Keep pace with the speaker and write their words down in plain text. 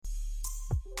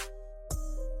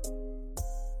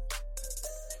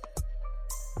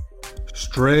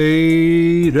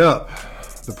Straight up,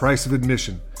 the price of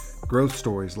admission. Growth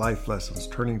stories, life lessons,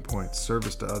 turning points,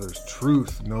 service to others,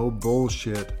 truth, no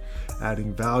bullshit,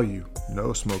 adding value,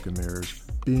 no smoke and mirrors,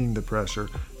 being the pressure,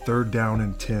 third down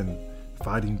and 10,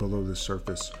 fighting below the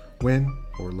surface, win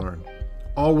or learn.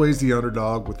 Always the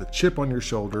underdog with a chip on your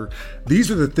shoulder.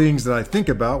 These are the things that I think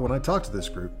about when I talk to this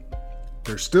group.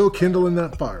 They're still kindling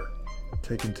that fire,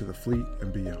 taken to the fleet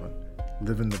and beyond,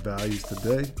 living the values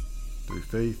today through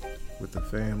faith, with the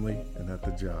family, and at the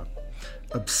job.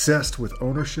 Obsessed with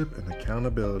ownership and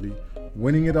accountability,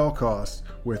 winning at all costs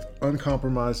with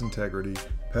uncompromised integrity,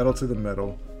 pedal to the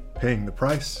metal, paying the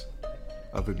price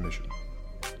of admission.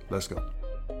 Let's go.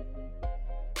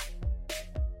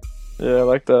 Yeah, I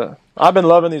like that. I've been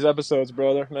loving these episodes,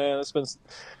 brother. Man,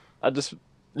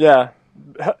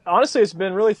 honestly, it's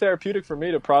been really therapeutic for me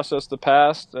to process the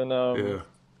past and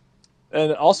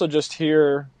also just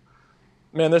hear,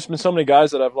 man, there's been so many guys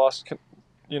that I've lost,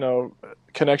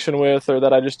 connection with, or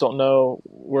that I just don't know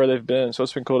where they've been. So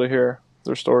it's been cool to hear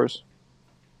their stories.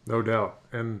 No doubt.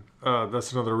 And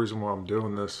that's another reason why I'm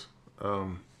doing this.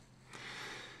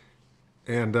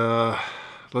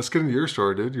 Let's get into your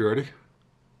story, dude. You ready?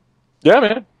 Yeah,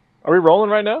 man. Are we rolling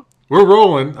right now? We're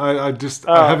rolling. I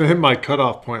haven't hit my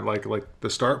cutoff point, like the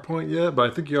start point yet,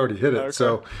 but I think you already hit it. Okay.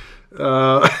 So,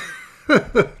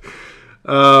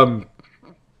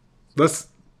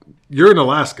 you're in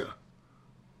Alaska.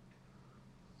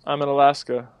 I'm in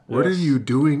Alaska. What yes. are you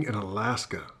doing in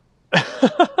Alaska?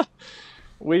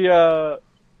 We're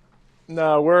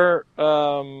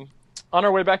on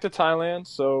our way back to Thailand.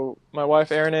 So my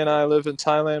wife Erin and I live in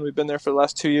Thailand. We've been there for the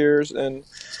last 2 years, and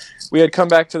we had come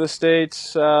back to the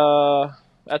States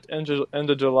at the end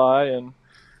of July, and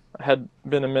it had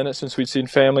been a minute since we'd seen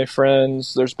family,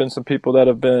 friends. There's been some people that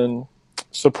have been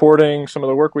supporting some of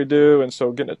the work we do, and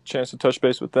so getting a chance to touch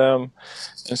base with them.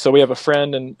 And so we have a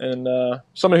friend and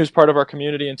someone who's part of our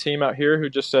community and team out here who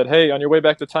just said, hey, on your way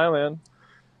back to Thailand,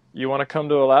 you want to come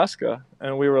to Alaska?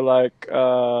 And we were like,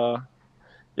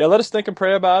 yeah, let us think and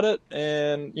pray about it.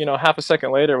 And, half a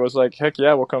second later it was like, heck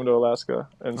yeah, we'll come to Alaska.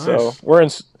 And nice. So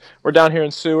we're down here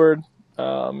in Seward.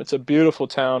 It's a beautiful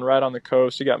town right on the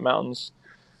coast. You got mountains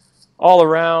all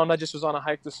around. I just was on a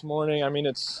hike this morning. I mean,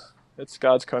 it's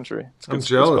God's country. I'm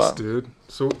jealous, dude.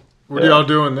 So what are y'all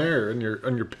doing there on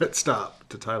your pit stop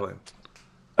to Thailand?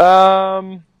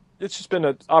 It's just been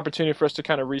an opportunity for us to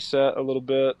kind of reset a little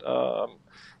bit,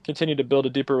 continue to build a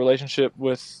deeper relationship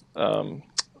with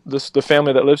the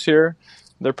family that lives here.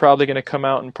 They're probably going to come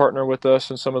out and partner with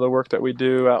us in some of the work that we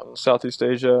do out in Southeast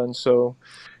Asia. And so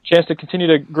chance to continue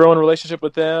to grow in relationship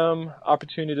with them,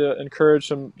 opportunity to encourage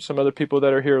some other people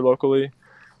that are here locally.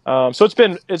 So it's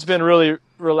been really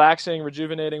relaxing,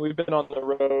 rejuvenating. We've been on the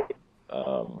road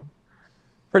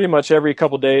pretty much every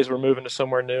couple of days. We're moving to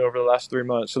somewhere new over the last 3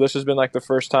 months. So this has been like the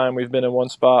first time we've been in one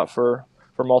spot for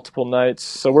multiple nights.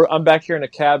 So I'm back here in a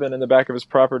cabin in the back of his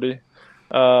property.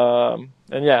 So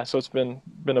it's been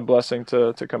a blessing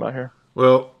to come out here.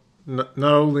 Well, not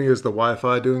only is the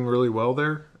Wi-Fi doing really well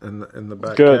there in the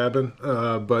back Good. cabin,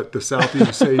 but the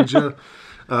Southeast Asia,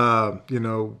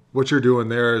 what you're doing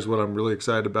there is what I'm really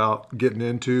excited about getting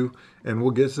into, and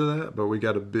we'll get to that, but we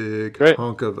got a big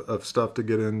hunk of stuff to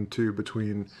get into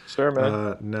between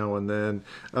now and then.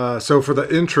 So for the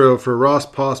intro for Ross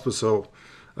Pospisil,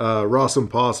 Ross and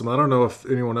Possum, I don't know if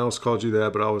anyone else called you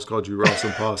that, but I always called you Ross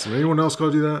and Possum. Anyone else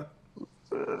called you that?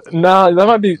 No, that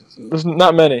might be. There's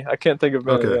not many. I can't think of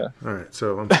many. Okay, yeah. All right.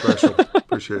 So I'm special.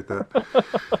 Appreciate that.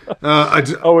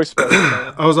 Always special.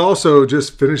 I was also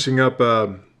just finishing up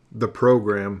the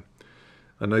program.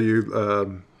 I know you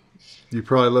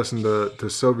probably listened to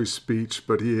Sovi's speech,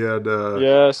 but he had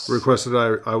requested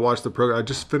I watch the program. I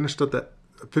just finished up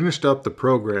the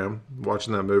program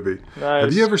watching that movie. Nice.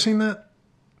 Have you ever seen that?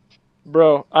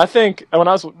 Bro, I think when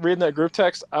I was reading that group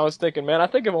text, I was thinking, man, I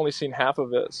think I've only seen half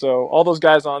of it. So all those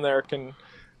guys on there can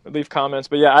leave comments.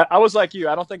 But yeah, I was like you.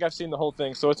 I don't think I've seen the whole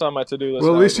thing, so it's on my to-do list.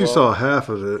 Well, at least you saw half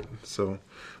of it. So,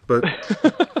 but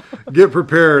get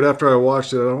prepared. After I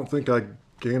watched it, I don't think I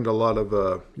gained a lot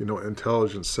of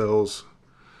intelligent cells.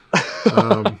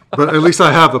 But at least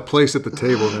I have a place at the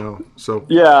table now. So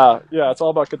yeah, it's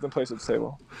all about getting a place at the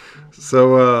table.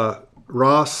 So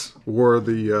Ross wore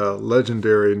the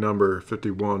legendary number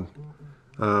 51.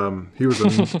 He was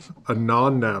a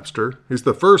non-Napster. He's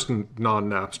the first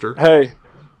non-Napster. Hey,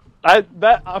 I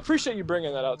appreciate you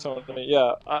bringing that out, Tony.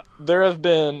 Yeah, there have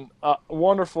been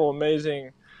wonderful,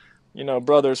 amazing,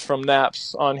 brothers from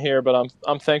Naps on here, but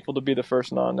I'm thankful to be the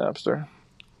first non-Napster.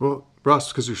 Well,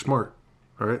 Ross, because you're smart,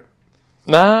 all right?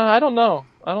 Nah, I don't know.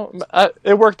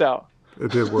 It worked out.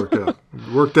 It did work out.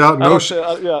 It worked out. No,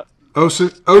 If you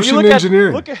Ocean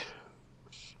engineering. look at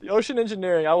the ocean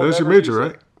engineering, I will That's your never major, use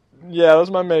right? it. Yeah, that was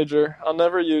my major. I'll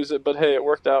never use it, but hey, it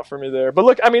worked out for me there. But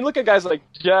look at guys like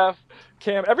Jeff,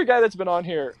 Cam, every guy that's been on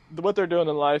here. What they're doing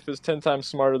in life is 10 times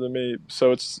smarter than me.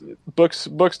 So it's books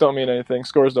don't mean anything.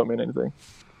 Scores don't mean anything.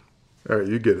 All right,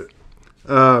 you get it.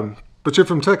 But you're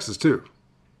from Texas too.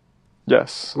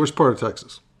 Yes. Which part of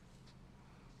Texas?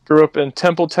 Grew up in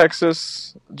Temple,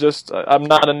 Texas. I'm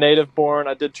not a native born.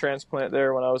 I did transplant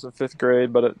there when I was in 5th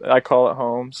grade, but I call it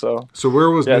home. So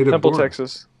where was yeah, native Temple, born?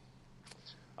 Texas.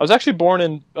 I was actually born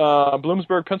in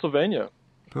Bloomsburg, Pennsylvania.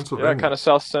 Pennsylvania. Yeah, kind of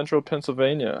south central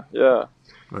Pennsylvania. Yeah.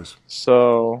 Nice.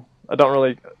 So I don't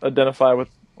really identify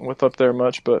with up there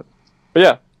much, but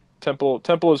yeah, Temple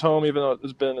is home, even though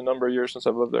it's been a number of years since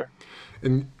I've lived there.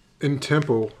 In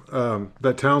Temple,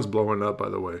 that town's blowing up, by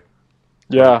the way.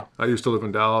 Yeah. I used to live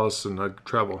in Dallas, and I'd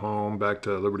travel home back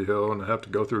to Liberty Hill, and I'd have to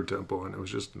go through Temple, and it was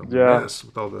just a mess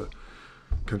with all the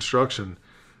construction.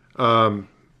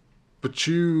 But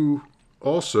you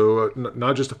also,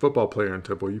 not just a football player in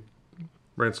Temple, you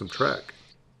ran some track,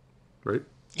 right?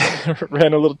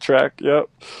 Ran a little track, yep.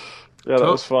 Yeah, that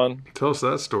was fun. Tell us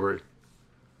that story.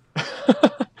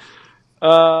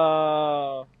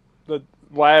 Why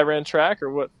I ran track,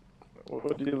 or what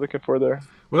are you looking for there?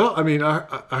 Well, I mean, I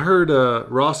heard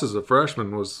Ross as a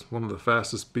freshman was one of the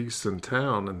fastest beasts in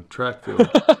town in track field.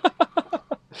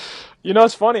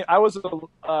 It's funny. I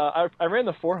ran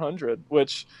the 400,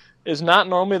 which is not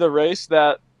normally the race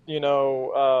that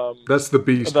that's the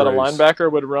beast that race. A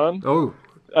linebacker would run. Oh,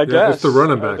 I guess it's the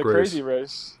running back the race. Crazy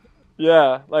race.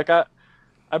 Yeah, like I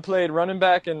played running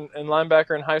back and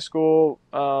linebacker in high school,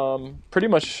 pretty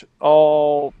much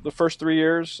all the first 3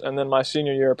 years, and then my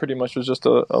senior year pretty much was just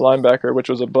a linebacker, which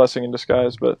was a blessing in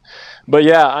disguise. But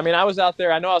yeah, I mean, I was out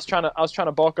there. I know I was trying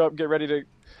to bulk up, get ready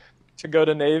to go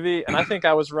to Navy, and I think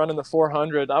I was running the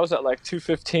 400. I was at like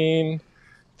 2:15.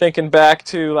 Thinking back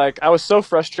to, like, I was so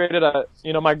frustrated.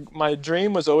 My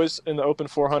dream was always in the open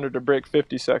 400 to break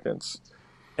 50 seconds.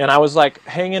 And I was like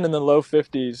hanging in the low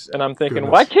 50s, and I'm thinking,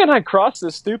 why can't I cross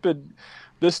this stupid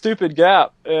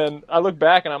gap? And I look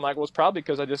back and I'm like, well, it's probably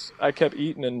because I kept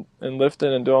eating and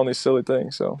lifting and doing all these silly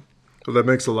things. So, well, that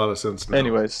makes a lot of sense now.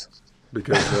 Anyways,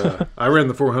 because I ran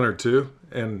the 400 too,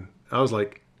 and I was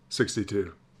like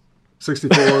 62,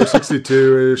 64,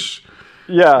 62 ish.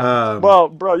 Yeah. Well,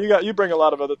 bro, you bring a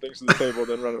lot of other things to the table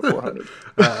than running 400.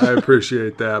 I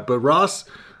appreciate that, but Ross.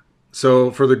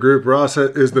 So for the group, Ross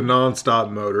is the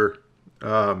nonstop motor,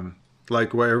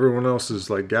 like where everyone else is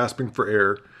like gasping for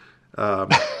air.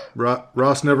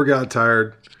 Ross never got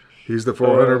tired. He's the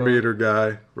 400 meter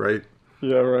guy, right?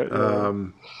 Yeah,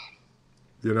 right.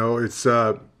 It's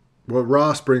what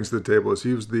Ross brings to the table is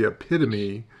he was the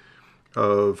epitome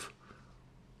of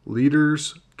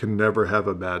leaders can never have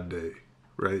a bad day,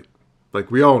 right?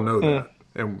 Like we all know that,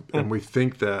 and we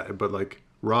think that, but like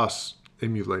Ross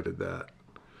emulated that.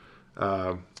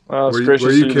 It's gracious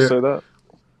of you to say that.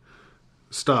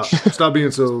 Stop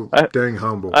being so dang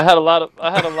humble. I had a lot of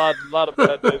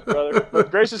bad days, brother.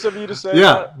 But gracious of you to say that.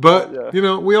 Yeah, but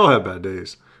we all have bad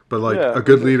days. But like a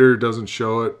good leader doesn't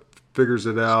show it, figures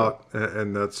it out,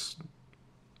 and that's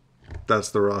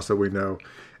the Ross that we know.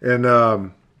 And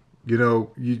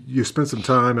you spent some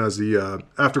time as the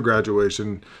after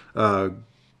graduation, the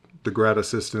grad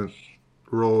assistant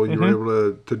role. You were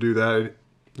able to do that.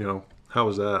 How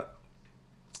was that?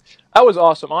 That was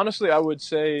awesome. Honestly, I would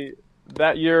say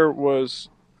that year was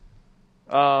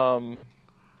more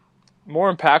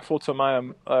impactful to my,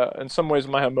 in some ways,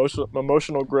 my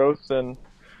emotional growth than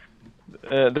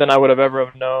I would have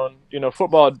ever known.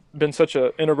 Football had been such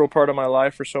an integral part of my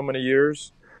life for so many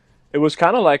years. It was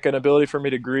kind of like an ability for me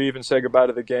to grieve and say goodbye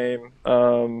to the game,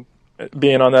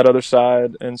 being on that other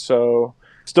side. And so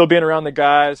still being around the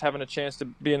guys, having a chance to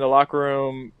be in the locker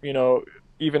room,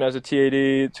 even as a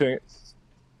TAD, to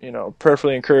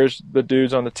prayerfully encourage the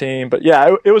dudes on the team. But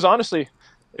yeah, it was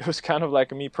kind of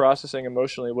like me processing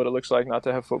emotionally what it looks like not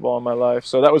to have football in my life.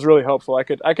 So that was really helpful. I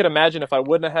could imagine if I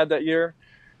wouldn't have had that year,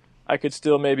 I could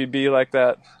still maybe be like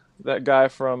that guy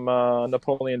from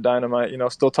Napoleon Dynamite,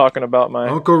 still talking about my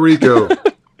Uncle Rico.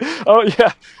 Oh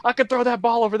yeah, I could throw that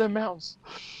ball over them mountains.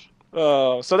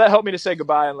 So that helped me to say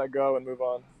goodbye and let go and move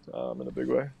on in a big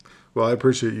way. Well, I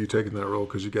appreciate you taking that role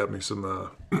because you got me some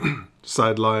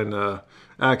sideline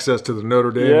access to the Notre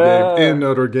Dame game in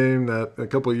Notre Dame that a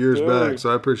couple of years back.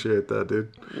 So I appreciate that,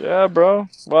 dude. Yeah, bro.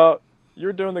 Well,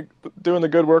 you're doing the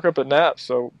good work up at Nap.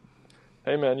 So,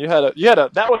 hey, man,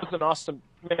 that was an awesome.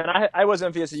 Man, I was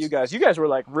envious of you guys. You guys were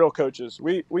like real coaches.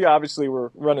 We obviously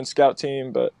were running scout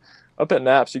team, but up at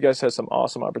Naps, you guys had some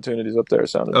awesome opportunities up there. It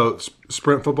sounded. Oh,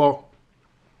 sprint football.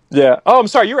 Yeah. Oh, I'm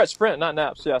sorry. You were at Sprint, not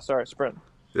Naps. Yeah, sorry, Sprint.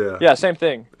 Yeah. Yeah, same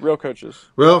thing. Real coaches.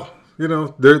 Well,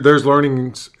 there's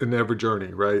learnings in every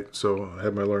journey, right? So I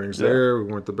had my learnings Yeah. there.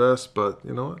 We weren't the best, but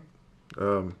you know what?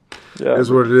 It Yeah. is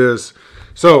what it is.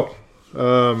 So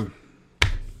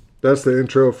that's the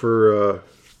intro for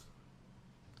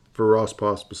Ross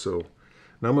Pospisil.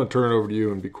 Now I'm going to turn it over to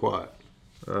you and be quiet.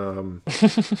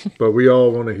 But we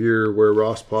all want to hear where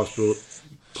Ross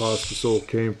Pospisil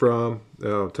came from.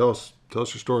 Tell us your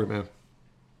story, man.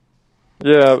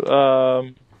 Yeah.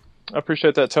 I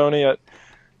appreciate that, Tony.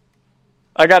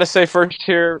 I got to say first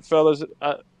here, fellas,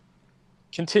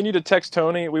 continue to text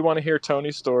Tony. We want to hear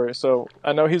Tony's story. So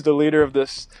I know he's the leader of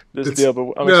this deal,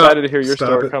 but I'm excited to hear your stop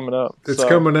story it. coming up. It's So,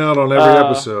 coming out on every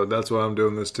episode. That's why I'm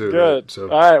doing this too. good. Right? So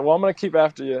All right. Well, I'm going to keep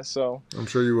after you. So I'm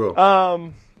sure you will.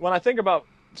 when I think about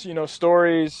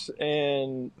stories,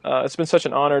 and it's been such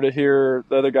an honor to hear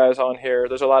the other guys on here.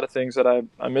 There's a lot of things that I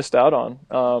missed out on.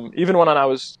 Even when I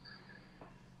was,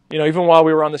 even while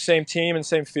we were on the same team and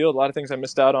same field, a lot of things I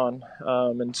missed out on.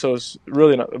 And so it's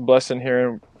really a blessing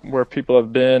hearing where people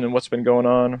have been and what's been going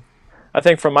on. I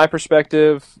think from my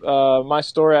perspective, my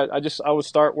story, I would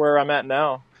start where I'm at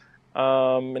now,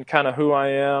 and kind of who I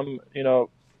am.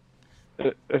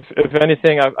 If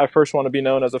anything, I first want to be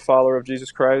known as a follower of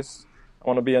Jesus Christ. I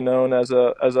want to be known as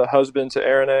a husband to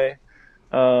Aaron.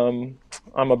 I'm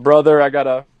a brother. I got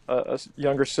a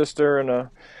younger sister and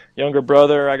a younger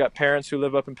brother. I got parents who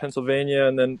live up in Pennsylvania,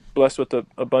 and then blessed with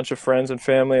a bunch of friends and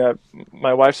family.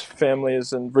 My wife's family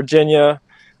is in Virginia.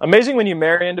 Amazing when you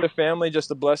marry into a family, just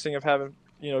the blessing of having,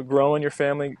 growing your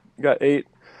family. You got eight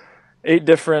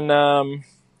different,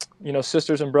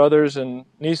 sisters and brothers and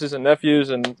nieces and nephews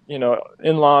and,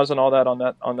 in-laws and all that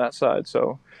on that side.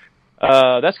 So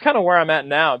that's kind of where I'm at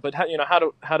now. But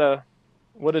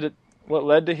what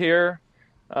led to here?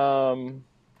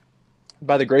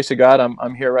 By the grace of God,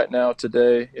 I'm here right now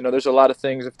today. There's a lot of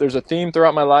things. If there's a theme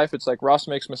throughout my life, it's like Ross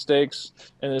makes mistakes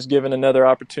and is given another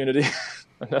opportunity,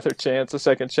 another chance, a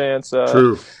second chance,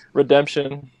 True.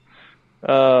 redemption.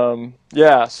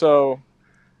 Yeah. So,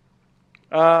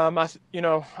 I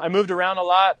moved around a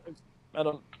lot. I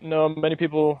don't know many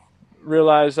people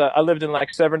realize I lived in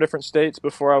like 7 different states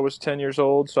before I was 10 years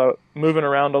old. So moving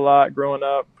around a lot, growing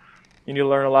up, you need to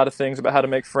learn a lot of things about how to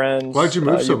make friends. Why'd you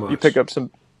move so much? You pick up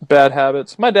some bad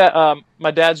habits. My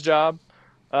dad's job.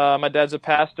 My dad's a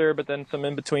pastor, but then some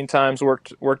in between times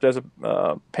worked as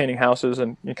a painting houses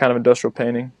and kind of industrial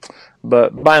painting.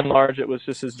 But by and large, it was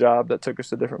just his job that took us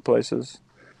to different places.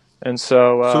 And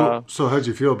so how'd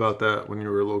you feel about that when you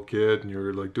were a little kid and you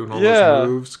were like doing all yeah. those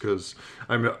moves? Because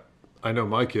I know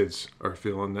my kids are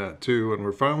feeling that too, and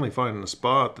we're finally finding a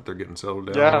spot that they're getting settled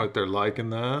down. Yeah. Like they're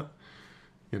liking that.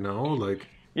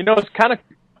 It's kind of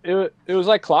it was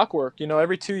like clockwork.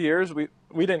 Every 2 years we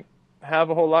didn't have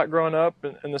a whole lot growing up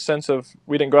in the sense of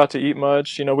we didn't go out to eat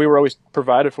much. We were always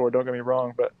provided for. Don't get me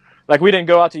wrong, but like we didn't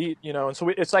go out to eat. And so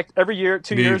it's like every year,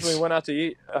 2 years when we went out to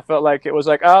eat, I felt like it was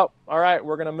like, oh, all right,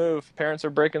 we're gonna move. Parents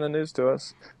are breaking the news to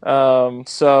us.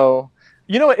 So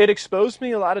it exposed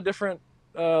me a lot of different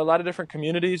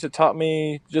communities. It taught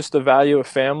me just the value of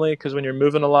family, because when you're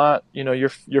moving a lot,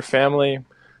 your family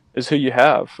is who you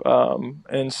have.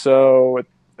 And so it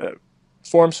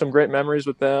formed some great memories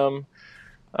with them.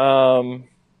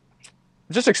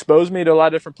 Just exposed me to a lot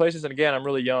of different places. And again, I'm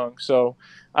really young. So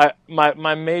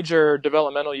my major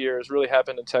developmental years really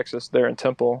happened in Texas, there in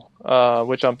Temple,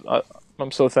 which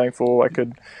I'm so thankful I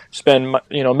could spend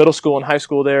middle school and high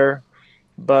school there.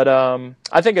 But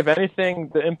I think if anything,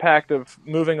 the impact of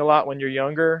moving a lot when you're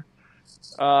younger,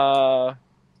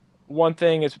 one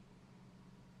thing is,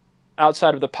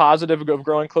 outside of the positive of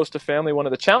growing close to family, one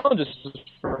of the challenges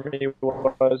for me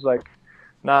was like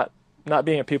not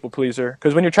being a people pleaser.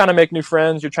 Because when you're trying to make new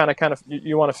friends, you're trying to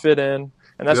you want to fit in,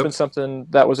 and that's been something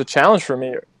that was a challenge for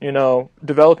me.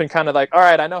 Developing kind of like, all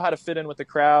right, I know how to fit in with the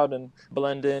crowd and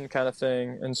blend in, kind of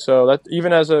thing. And so that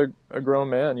even as a grown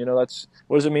man, that's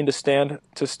what does it mean to stand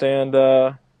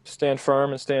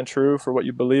firm and stand true for what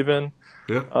you believe in.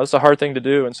 Yeah, it's a hard thing to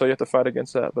do, and so you have to fight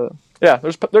against that. But yeah,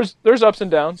 there's ups and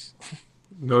downs.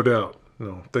 No doubt.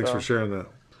 No, thanks for sharing that.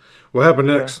 What happened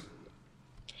next?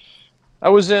 I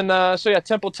was in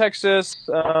Temple, Texas.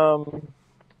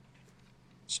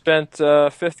 Spent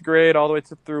 5th grade all the way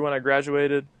through when I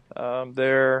graduated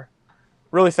there.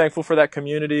 Really thankful for that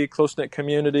community, close-knit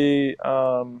community.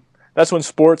 That's when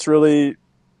sports really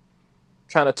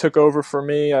kind of took over for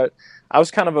me. I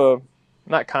was kind of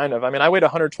I weighed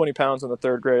 120 pounds in the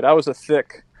 3rd grade. I was a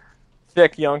thick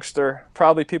youngster.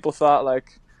 Probably people thought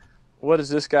like, what is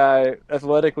this guy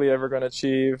athletically ever going to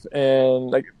achieve? And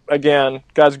like, again,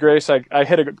 God's grace, I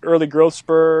hit an early growth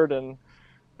spurt and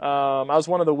I was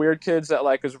one of the weird kids that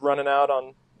like was running out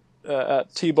on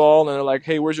at T-ball, and they're like,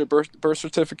 "Hey, where's your birth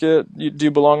certificate? Do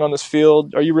you belong on this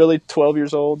field? Are you really 12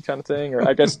 years old?" kind of thing. Or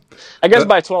I guess That,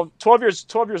 by 12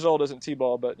 years old isn't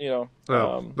T-ball, but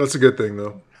oh, that's a good thing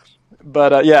though.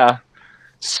 But yeah.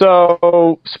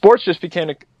 So sports just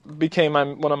became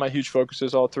one of my huge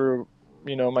focuses all through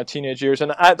my teenage years,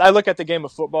 and I look at the game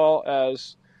of football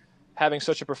as having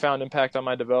such a profound impact on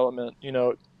my development.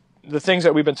 The things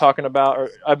that we've been talking about, or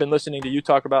I've been listening to you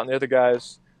talk about, and the other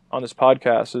guys on this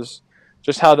podcast, is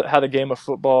just how the game of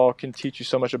football can teach you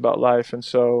so much about life. And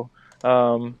so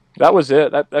that was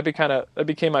it. That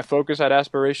became my focus. I had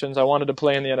aspirations. I wanted to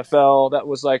play in the NFL. That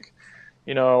was like,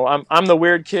 I'm the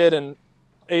weird kid in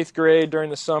 8th grade during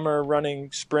the summer running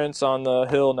sprints on the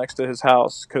hill next to his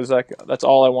house because that's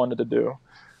all I wanted to do.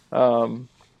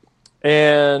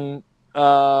 And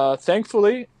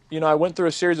thankfully, I went through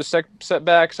a series of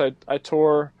setbacks. I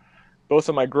tore both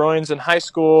of my groins in high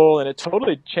school, and it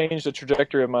totally changed the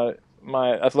trajectory of my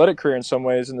athletic career in some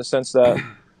ways, in the sense that,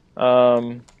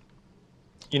 my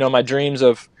dreams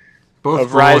of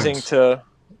Both rising groins. to,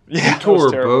 You tore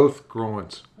both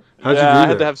groins. How'd you do I that?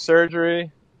 had to have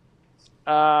surgery.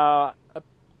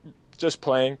 Just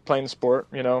playing the sport,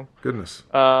 Goodness.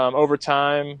 over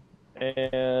time,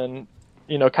 and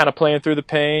kind of playing through the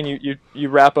pain. You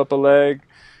wrap up a leg,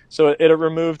 so it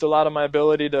removed a lot of my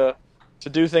ability to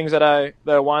do things that I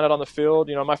wanted on the field.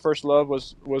 My first love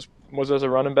was as a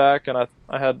running back, and I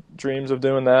had dreams of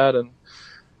doing that,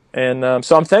 and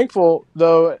so I'm thankful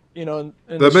though.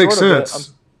 That makes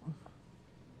sense.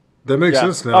 That makes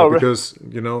sense now because,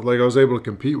 like I was able to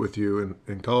compete with you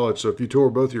in college. So if you tore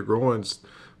both your groins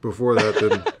before that,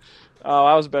 then oh,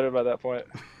 I was better by that point.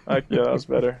 Yeah, I was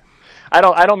better. I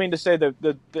don't mean to say that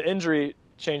the injury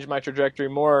changed my trajectory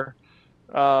more.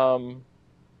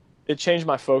 It changed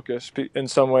my focus in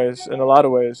some ways, in a lot of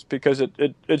ways, because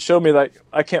it showed me like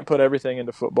I can't put everything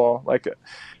into football. Like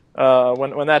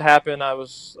when that happened, I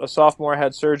was a sophomore, I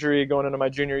had surgery going into my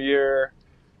junior year.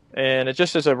 And it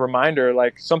just is a reminder,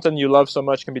 like something you love so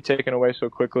much can be taken away so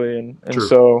quickly, and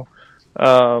so,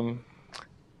 and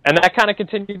that kind of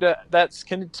continued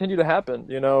to happen.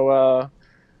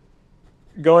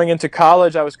 Going into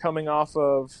college, I was coming off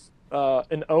of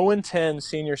an 0-10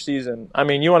 senior season. I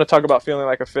mean, you want to talk about feeling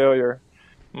like a failure.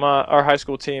 Our high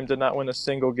school team did not win a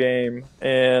single game,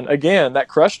 and again, that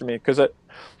crushed me because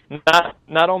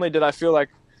not only did I feel like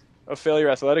a failure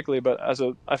athletically, but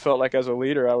I felt like as a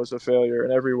leader, I was a failure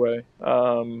in every way.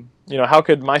 How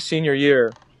could my senior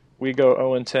year we go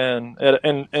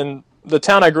 0-10, and the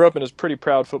town I grew up in is a pretty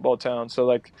proud football town, so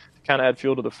like kind of add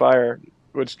fuel to the fire,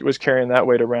 which was carrying that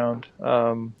weight around.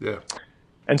 yeah.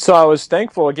 And so I was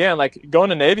thankful again. Like going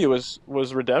to Navy was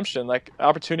redemption, like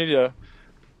opportunity to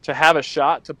have a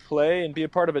shot to play and be a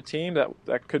part of a team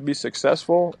that could be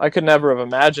successful. I could never have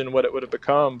imagined what it would have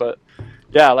become, but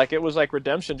yeah, like it was like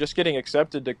redemption, just getting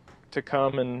accepted to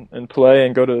come and play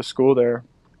and go to the school there.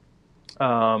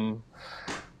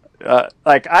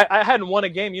 Like I hadn't won a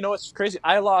game. What's crazy?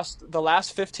 I lost the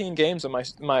last 15 games of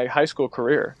my high school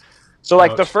career. So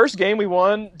like the first game we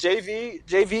won,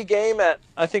 JV game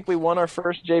I think we won our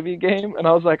first JV game, and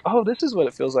I was like, oh, this is what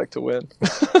it feels like to win.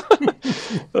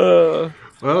 Well,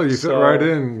 you fit right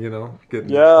in,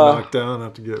 getting knocked down,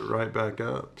 have to get right back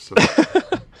up. So.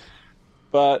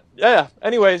 But yeah,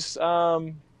 anyways,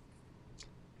 obviously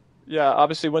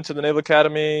went to the Naval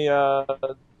Academy,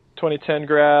 2010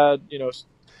 grad,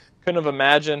 couldn't have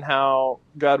imagined how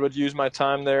God would use my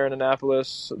time there in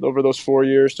Annapolis over those 4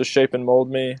 years to shape and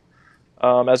mold me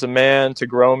as a man, to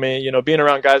grow me, being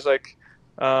around guys like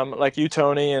you,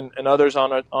 Tony, and others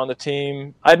on the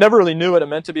team. I never really knew what it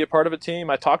meant to be a part of a team.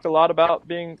 I talked a lot about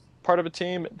being part of a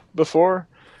team before,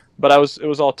 but it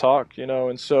was all talk,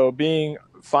 and so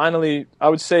finally, I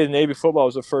would say Navy football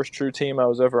was the first true team I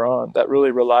was ever on that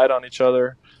really relied on each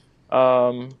other,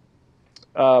 poured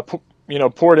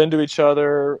into each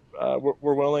other,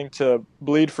 were willing to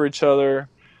bleed for each other.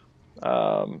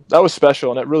 That was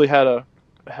special, and it really had a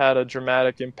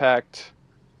dramatic impact,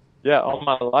 on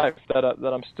my life that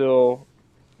I'm still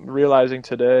realizing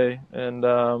today. And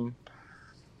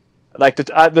like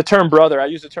the term brother, I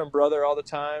use the term brother all the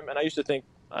time, and I used to think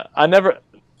I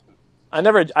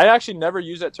actually never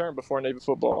used that term before Navy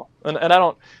football, and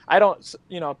I don't.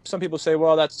 Some people say,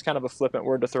 well, that's kind of a flippant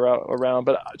word to throw around,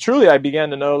 but truly, I began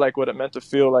to know like what it meant to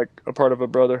feel like a part of a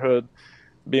brotherhood,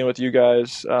 being with you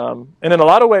guys, and in a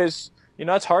lot of ways,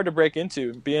 it's hard to break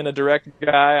into being a direct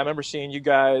guy. I remember seeing you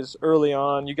guys early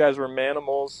on. You guys were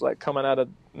manimals, like coming out of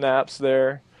naps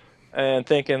there, and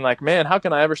thinking like, man, how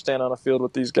can I ever stand on a field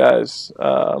with these guys?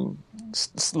 A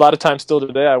lot of times still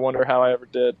today, I wonder how I ever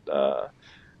did.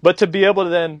 but to be able to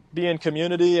then be in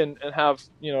community and have,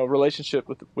 relationship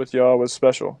with y'all was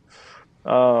special.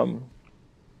 Um,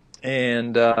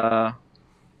 and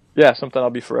yeah, something I'll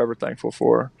be forever thankful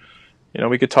for.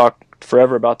 We could talk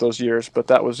forever about those years, but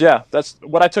that's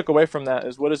what I took away from that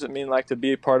is what does it mean like to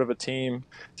be part of a team,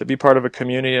 to be part of a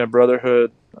community and a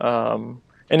brotherhood. And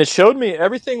it showed me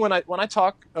everything when I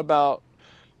talk about,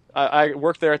 I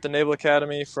worked there at the Naval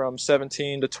Academy from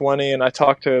 17 to 20, and I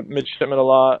talked to midshipmen a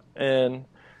lot. And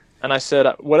I said,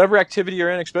 whatever activity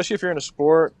you're in, especially if you're in a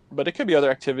sport, but it could be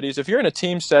other activities. If you're in a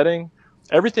team setting,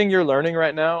 everything you're learning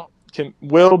right now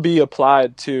will be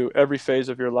applied to every phase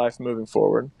of your life moving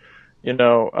forward. I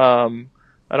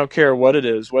don't care what it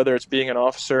is, whether it's being an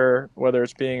officer, whether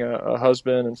it's being a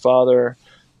husband and father,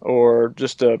 or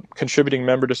just a contributing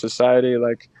member to society.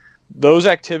 Like those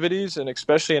activities, and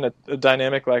especially in a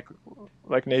dynamic like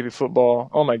Navy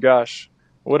football, oh my gosh,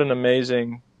 what an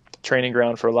amazing training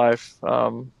ground for life.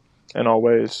 In all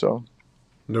ways. So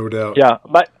no doubt. Yeah.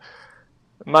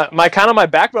 My kind of my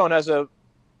backbone as a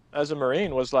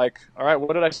Marine was like, all right,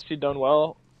 what did I see done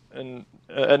well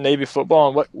at Navy football,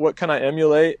 and what can I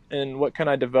emulate, and what can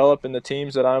I develop in the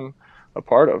teams that I'm a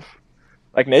part of?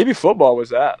 Like Navy football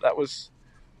was it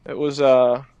was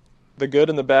the good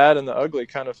and the bad and the ugly,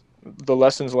 kind of the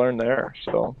lessons learned there.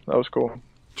 So that was cool.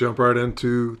 Jump right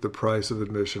into the price of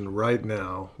admission right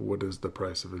now. What does the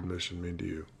price of admission mean to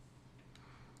you?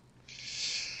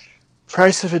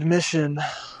 Price of admission.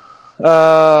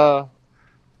 I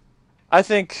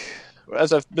think,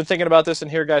 as I've been thinking about this and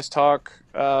hear guys talk,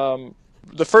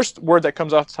 the first word that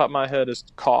comes off the top of my head is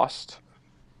cost.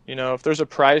 If there's a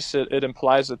price, it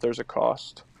implies that there's a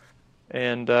cost.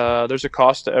 And there's a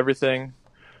cost to everything.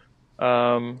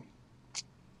 Nothing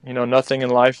in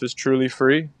life is truly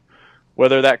free.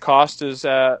 Whether that cost is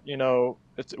whether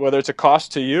it's a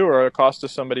cost to you or a cost to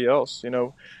somebody else.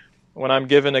 When I'm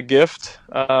given a gift,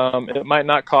 it might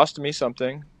not cost me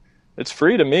something. It's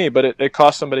free to me, but it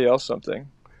costs somebody else something.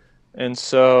 And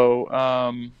so,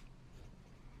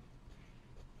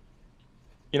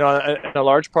 in a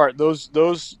large part,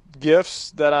 those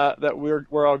gifts that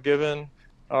we're all given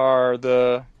are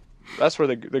that's where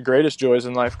the greatest joys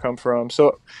in life come from.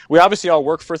 So we obviously all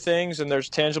work for things, and there's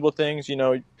tangible things.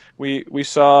 We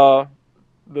saw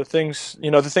the things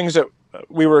that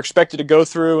we were expected to go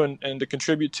through and to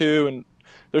contribute to, and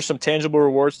there's some tangible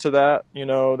rewards to that.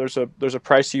 There's a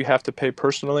price you have to pay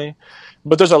personally,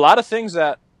 but there's a lot of things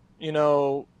that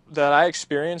that I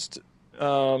experienced,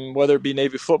 whether it be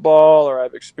Navy football or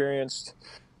I've experienced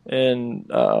in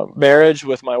marriage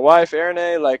with my wife,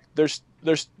 Erin. Like there's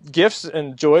gifts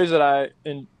and joys that I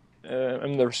am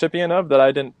the recipient of that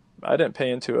I didn't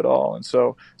pay into at all, and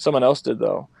so someone else did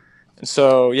though. And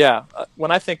so, yeah, when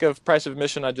I think of price of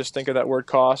admission, I just think of that word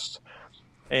cost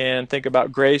and think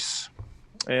about grace,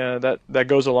 and that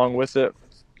goes along with it.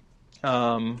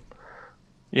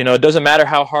 It doesn't matter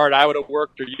how hard I would have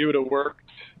worked or you would have worked,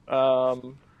 but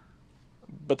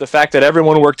the fact that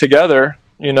everyone worked together,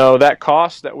 that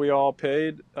cost that we all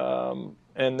paid,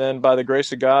 and then by the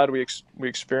grace of God, we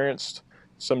experienced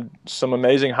some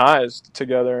amazing highs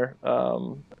together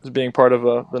as being part of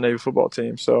the Navy football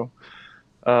team. So.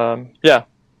 I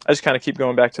just kind of keep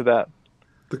going back to that.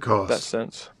 The cost. That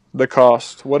sense. The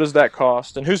cost. What does that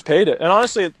cost? And who's paid it? And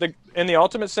honestly, in the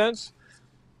ultimate sense,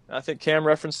 I think Cam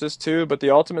referenced this too, but the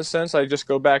ultimate sense, I just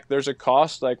go back, there's a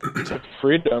cost to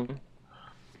freedom.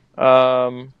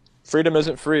 Freedom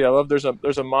isn't free. I love there's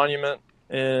a monument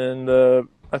in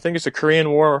I think it's a Korean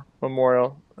War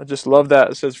memorial. I just love that.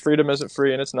 It says freedom isn't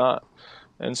free, and it's not.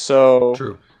 And so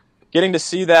True. Getting to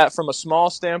see that from a small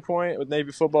standpoint with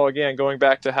Navy football, again, going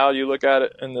back to how you look at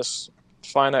it in this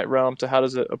finite realm, to how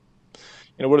does it,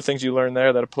 what are things you learn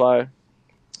there that apply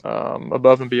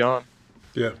above and beyond?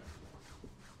 Yeah.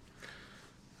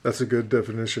 That's a good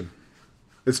definition.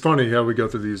 It's funny how we go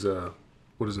through these,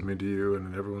 what does it mean to you?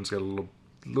 And everyone's got a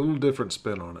little different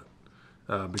spin on it.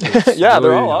 Because it's yeah, really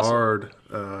they're all awesome.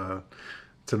 hard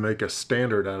to make a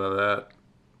standard out of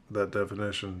that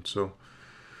definition. So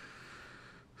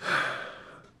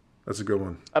that's a good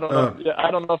one. I don't know.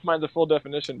 I don't know if mine's a full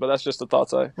definition, but that's just the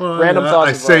thoughts thoughts.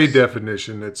 I say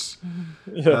definition. It's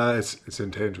it's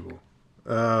intangible.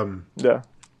 Yeah.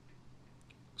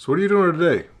 So what are you doing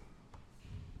today?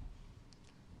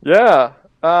 Yeah.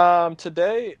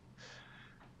 Today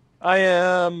I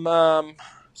am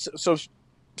so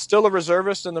still a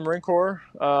reservist in the Marine Corps.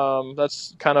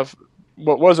 That's kind of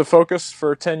what was a focus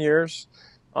for 10 years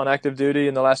on active duty.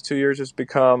 In the last 2 years has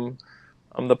become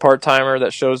I'm the part-timer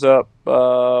that shows up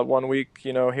 1 week,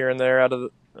 here and there out of the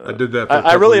I did that for a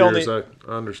couple of years. I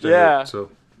understand it. So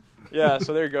yeah,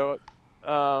 so there you go.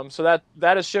 So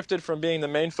that has shifted from being the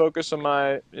main focus of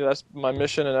that's my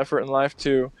mission and effort in life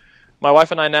to my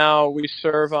wife and I now we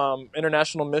serve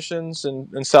international missions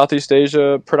in Southeast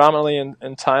Asia, predominantly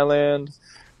in Thailand.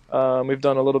 We've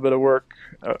done a little bit of work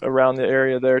around the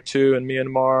area there too in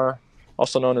Myanmar,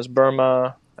 also known as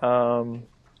Burma.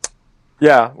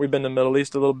 Yeah, we've been to the Middle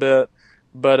East a little bit,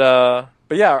 but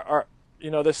yeah, our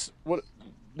this what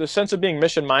the sense of being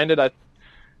mission minded. I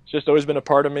It's just always been a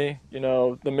part of me.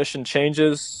 The mission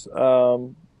changes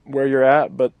where you're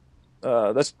at, but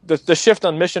that's the shift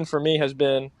on mission for me has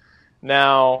been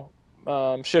now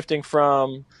shifting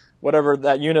from whatever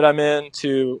that unit I'm in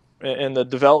to in the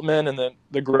development and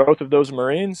the growth of those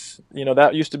Marines.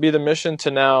 That used to be the mission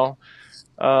to now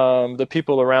the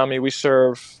people around me. We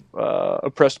serve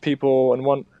oppressed people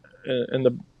in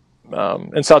the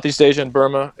in Southeast Asia and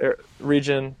Burma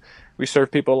region. We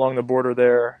serve people along the border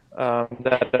there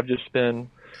that have just been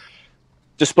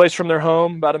displaced from their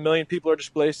home. About 1 million people are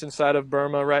displaced inside of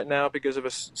Burma right now because of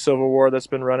a civil war that's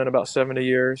been running about 70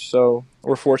 years. So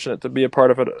we're fortunate to be a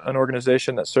part of an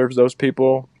organization that serves those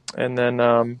people. And then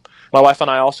my wife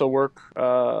and I also work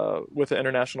with the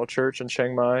International Church in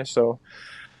Chiang Mai. So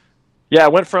yeah,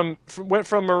 went from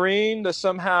Marine to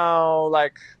somehow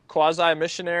like quasi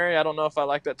missionary. I don't know if I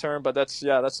like that term, but that's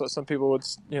what some people would.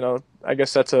 I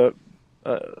guess that's a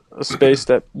space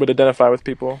that would identify with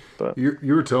people. But You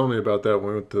were telling me about that when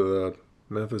we went to the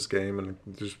Memphis game, and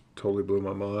it just totally blew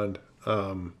my mind.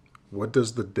 What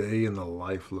does the day in the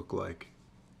life look like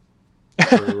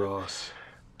for Ross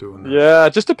doing that? yeah,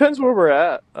 it just depends where we're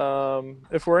at.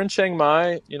 If we're in Chiang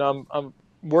Mai, I'm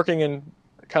working in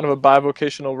kind of a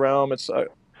bivocational realm.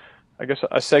 I guess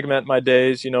I segment my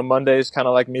days. Monday's kind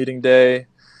of like meeting day.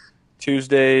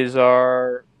 Tuesdays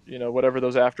are whatever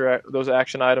those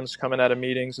action items coming out of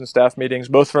meetings and staff meetings,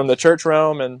 both from the church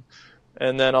realm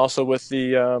and then also with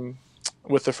the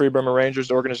Free Burma Rangers,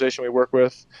 the organization we work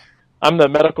with. I'm the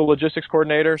medical logistics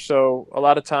coordinator, so a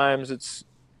lot of times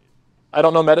I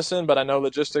don't know medicine, but I know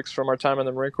logistics from our time in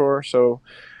the Marine Corps. So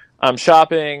I'm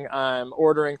shopping, I'm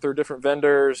ordering through different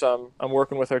vendors, I'm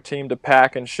working with our team to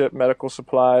pack and ship medical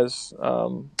supplies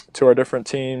to our different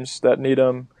teams that need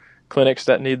them, clinics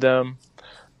that need them.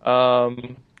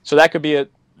 So that could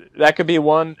be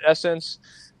one essence.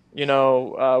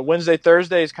 Wednesday,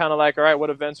 Thursday is kind of like, all right, what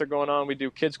events are going on? We do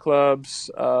kids clubs,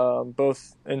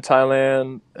 both in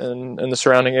Thailand and in the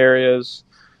surrounding areas.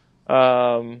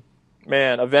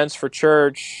 Events for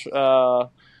church.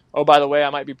 Oh, by the way, I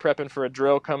might be prepping for a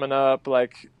drill coming up.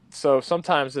 So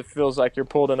sometimes it feels like you're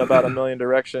pulled in about a million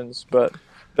directions, but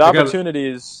the I got opportunity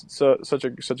is such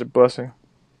a blessing.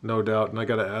 no doubt, and I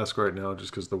got to ask right now,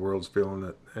 just because the world's feeling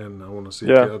it, and I want to see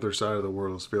if Yeah. the other side of the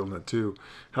world is feeling it too.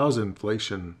 How's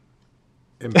inflation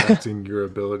impacting your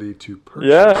ability to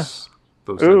Yeah. purchase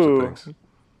those types of Ooh. things?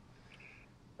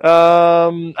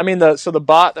 I mean, the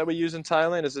bot that we use in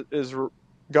Thailand is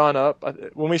gone up.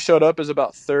 When we showed up, is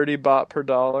about 30 baht per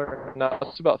dollar. Now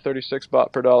it's about 36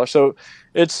 baht per dollar. So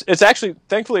it's actually,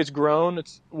 thankfully, it's grown.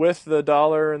 It's with the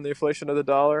dollar and the inflation of the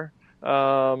dollar.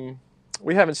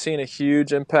 We haven't seen a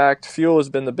huge impact. Fuel has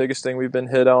been the biggest thing we've been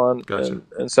hit on Gotcha.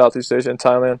 in Southeast Asia and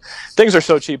Thailand. Things are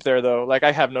so cheap there, though. Like,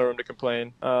 I have no room to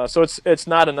complain. So it's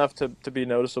not enough to be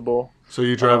noticeable. So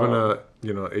you driving a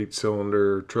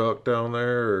 8-cylinder truck down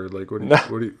there, or like No,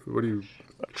 what do you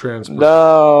transport?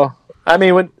 no. I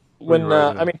mean, What are you riding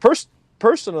I in? mean,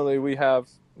 personally, we have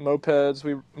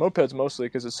mopeds. Mopeds mostly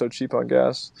because it's so cheap on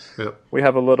gas. Yep. We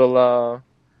have a little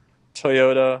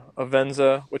Toyota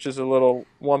Avenza, which is a little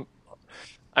one.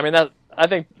 I mean, that I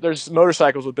think there's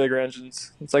motorcycles with bigger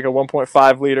engines. It's like a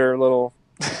 1.5 liter little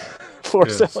four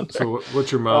Yeah. So, cylinder. so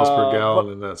what's your miles per But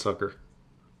gallon in that sucker?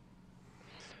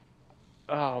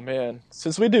 oh man,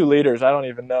 since we do liters, I don't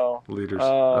even know. Liters.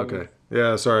 Um, Okay.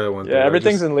 Yeah. Sorry, I went yeah, there.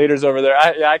 everything's in liters over there.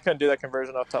 I couldn't do that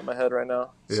conversion off the top of my head right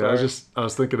now. Yeah. Sorry. I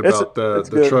was thinking It's about the it's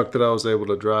the good. truck that I was able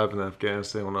to drive in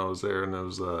Afghanistan when I was there, and it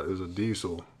was a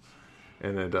diesel,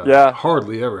 and it Yeah,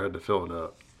 hardly ever had to fill it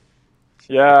up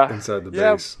yeah, inside the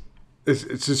yeah. base. It's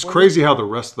just When we crazy how the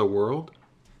rest of the world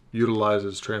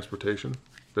utilizes transportation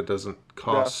that doesn't yeah.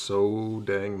 cost so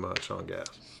dang much on gas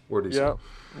or diesel.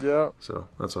 Yeah, yeah, So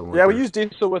that's why I went yeah. We there. use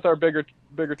diesel with our bigger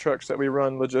trucks that we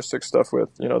run logistics stuff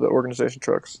with. The organization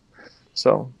trucks.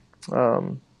 So,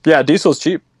 yeah, diesel's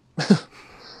cheap.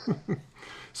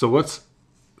 So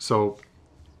so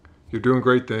you're doing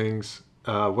great things.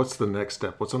 What's the next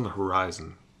step? What's on the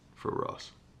horizon for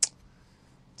Ross?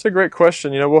 It's a great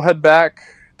question. We'll head back.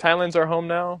 Thailand's our home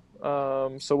now,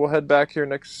 so we'll head back here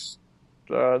next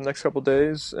couple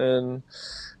days, and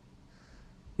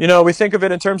we think of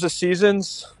it in terms of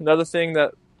seasons. Another thing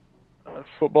that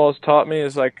football has taught me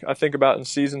is like I think about in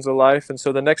seasons of life, and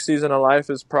so the next season of life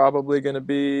is probably going to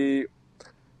be,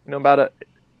 about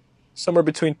somewhere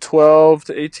between 12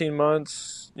 to 18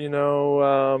 months,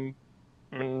 before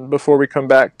we come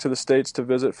back to the States to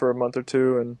visit for a month or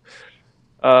two. And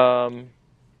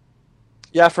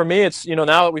yeah, for me, it's, now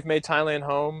that we've made Thailand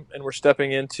home and we're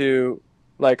stepping into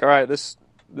like, all right, this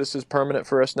is permanent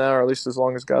for us now, or at least as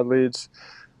long as God leads.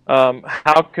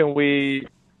 How can we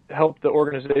help the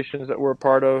organizations that we're a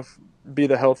part of be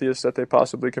the healthiest that they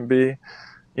possibly can be?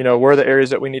 Where are the areas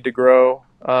that we need to grow?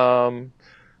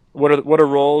 What are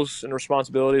roles and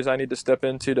responsibilities I need to step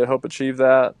into to help achieve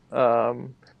that?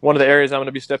 One of the areas I'm going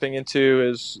to be stepping into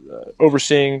is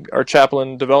overseeing our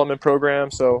chaplain development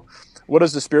program. So, what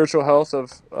is the spiritual health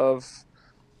of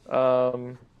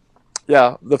the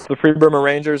Free Burma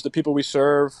Rangers, the people we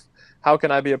serve? How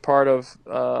can I be a part of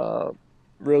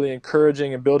really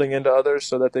encouraging and building into others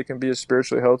so that they can be as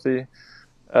spiritually healthy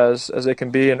as they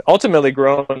can be, and ultimately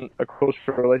grow in a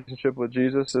closer relationship with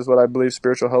Jesus is what I believe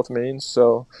spiritual health means.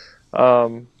 So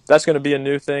that's going to be a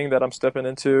new thing that I'm stepping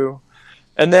into.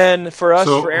 And then for us,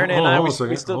 So for Aaron and hold I, on we a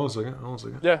second. still, Hold on a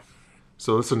second. yeah,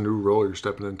 So it's a new role you're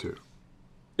stepping into.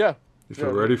 yeah, You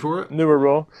feel ready for it? newer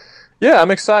role. Yeah,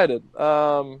 I'm excited.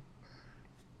 Am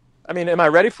I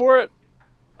ready for it?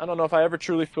 I don't know if I ever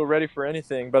truly feel ready for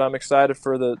anything, but I'm excited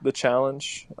for the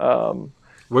challenge.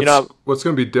 What's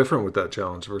going to be different with that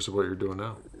challenge versus what you're doing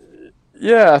now?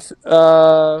 Yeah.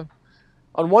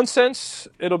 On one sense,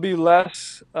 it'll be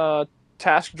less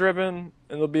task driven, and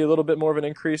there'll be a little bit more of an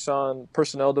increase on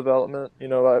personnel development.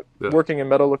 Working in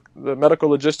the medical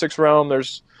logistics realm,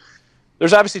 there's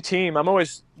obviously team.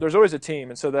 There's always a team,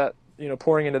 and so that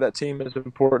pouring into that team is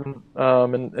important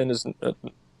and is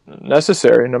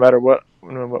necessary no matter what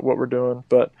we're doing.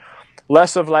 But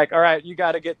less of like, all right, you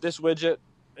got to get this widget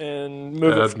and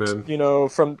move Admin.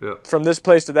 it, from this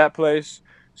place to that place.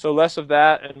 So less of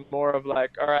that and more of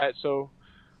like, all right, so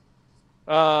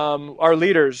our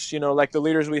leaders, like the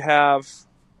leaders we have,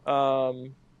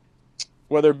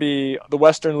 whether it be the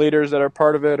Western leaders that are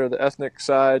part of it or the ethnic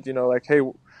side, like, hey,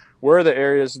 where are the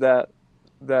areas that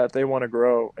they want to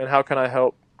grow, and how can I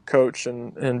help coach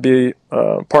and be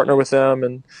partner with them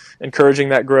and encouraging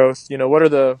that growth?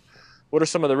 What are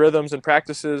some of the rhythms and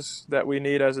practices that we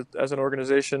need as an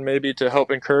organization, maybe to help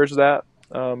encourage that,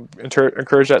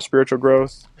 encourage that spiritual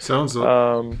growth? Sounds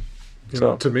to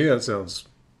me that sounds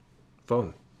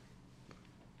fun.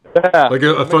 Yeah, like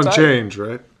a fun excited. Change,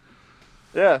 right?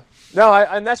 Yeah. No,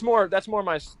 that's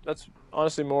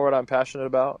honestly more what I'm passionate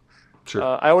about. Sure.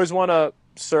 I always want to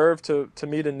serve to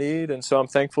meet a need, and so I'm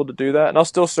thankful to do that. And I'll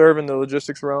still serve in the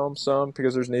logistics realm some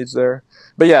because there's needs there.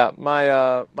 But yeah, my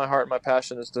heart and my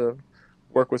passion is to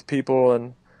work with people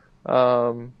and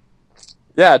to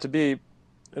be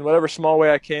in whatever small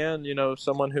way I can,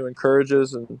 someone who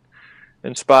encourages and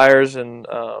inspires and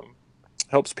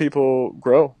helps people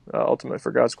grow ultimately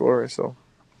for God's glory. So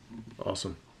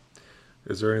awesome.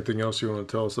 Is there anything else you want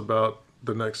to tell us about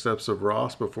the next steps of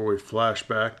Ross before we flash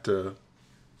back to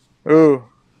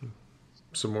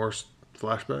some more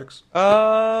flashbacks?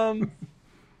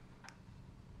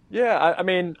 Yeah,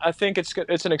 I think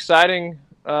it's an exciting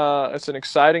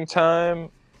time.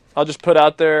 I'll just put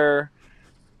out there,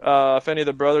 if any of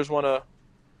the brothers want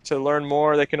to learn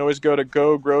more, they can always go to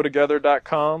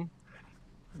gogrowtogether.com.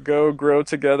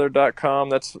 Gogrowtogether.com.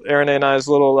 That's Aaron and I's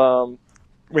little.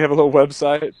 We have a little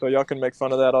website, so y'all can make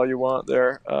fun of that all you want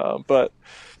there. But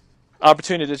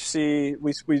opportunity to see,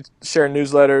 we share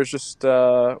newsletters, just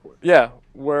where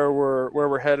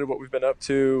we're headed, what we've been up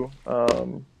to,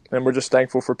 and we're just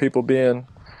thankful for people being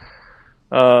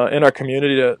in our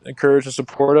community to encourage and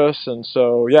support us. And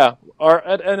so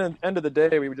at the end of the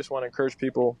day, we just want to encourage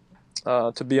people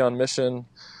to be on mission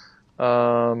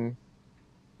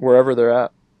wherever they're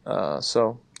at.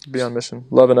 So be on mission,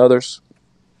 loving others.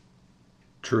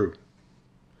 True.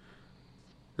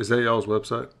 Is that y'all's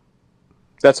website?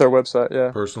 That's our website, yeah.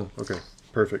 Personal? Okay,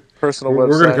 perfect. Personal website.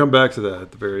 We're going to come back to that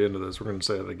at the very end of this. We're going to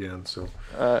say it again, so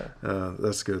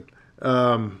that's good.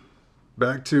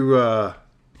 Back to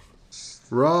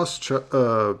Ross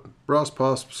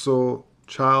Pospisil,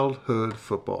 childhood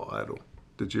football idol.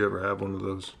 Did you ever have one of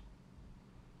those?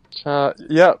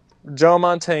 Yep. Joe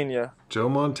Montana.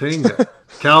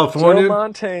 California. Joe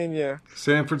Montana.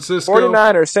 San Francisco.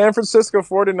 49ers. San Francisco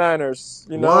 49ers.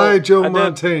 Why Joe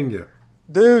Montana?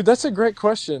 Dude, that's a great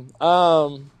question.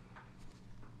 I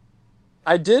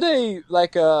did we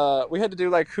had to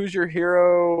do who's your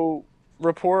hero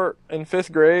report in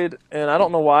 5th grade, and I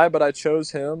don't know why, but I chose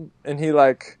him, and he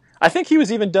I think he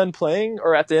was even done playing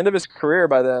or at the end of his career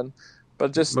by then,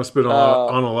 But just must have been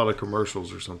on a lot of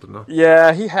commercials or something, no?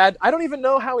 yeah, he had. I don't even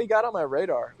know how he got on my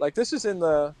radar. Like this would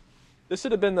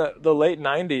have been the late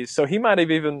 '90s, so he might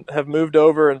have even have moved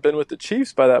over and been with the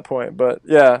Chiefs by that point. But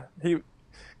yeah,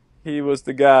 he was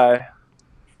the guy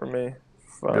for me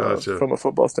Gotcha. from a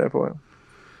football standpoint.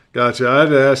 Gotcha. I had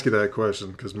to ask you that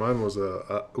question because mine was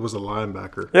a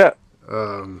linebacker. Yeah.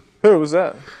 Um, Who was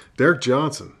that? Derek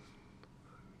Johnson,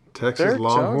 Texas Derek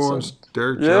Longhorns. Johnson.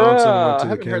 Derek Johnson went Yeah, to I the haven't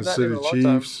heard Kansas that name City in a long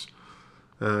time. Chiefs.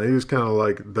 He was kind of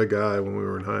like the guy when we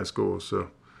were in high school. So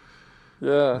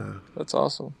Yeah, that's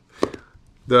awesome.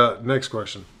 the next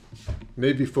question: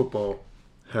 Navy football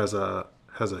has a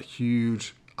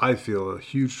huge, I feel, a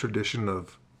huge tradition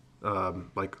of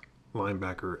like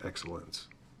linebacker excellence,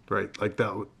 right? Like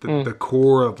that, the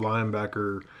core of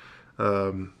linebacker,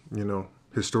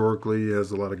 historically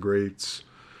has a lot of greats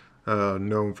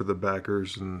known for the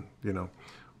backers, and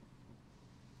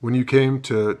when you came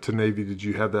to Navy, did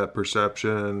you have that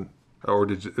perception,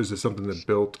 or is it something that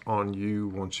built on you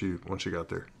once you got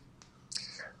there?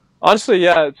 Honestly,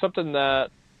 yeah, it's something that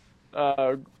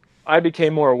I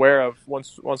became more aware of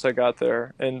once I got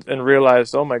there and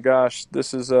realized, oh my gosh,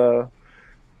 there's a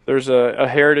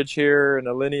heritage here and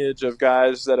a lineage of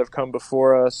guys that have come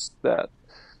before us that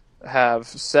have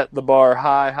set the bar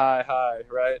high, high, high,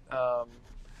 right?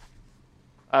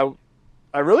 I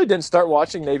I really didn't start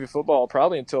watching Navy football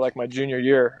probably until like my junior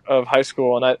year of high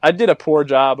school, and I did a poor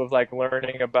job of like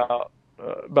learning about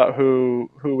who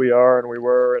we are and we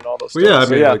were and all those Well, yeah, I things.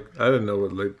 So mean, yeah, like I didn't know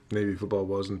what Navy football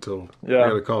was until I yeah,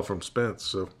 got a call from Spence.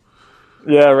 So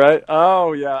yeah, right.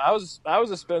 Oh yeah, I was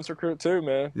a Spence recruit too,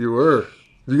 man. you were.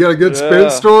 You got a good Spence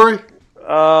Yeah. story?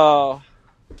 Oh,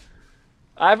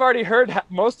 I've already heard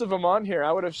most of them on here.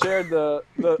 I would have shared the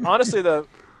honestly the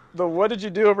what did you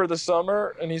do over the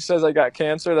summer? And he says I got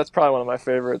cancer. That's probably one of my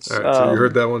favorites. All right, so you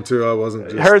heard that one too. I wasn't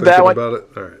just Heard that thinking one. about it.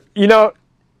 All right. You know,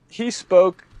 he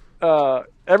spoke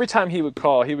every time he would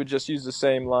call. He would just use the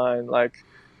same line. Like,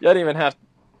 you didn't even have.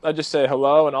 I'd just say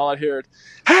hello, and all I'd hear,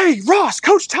 "Hey, Ross,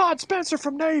 Coach Todd Spencer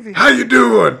from Navy." How you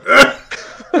doing?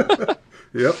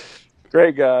 Yep.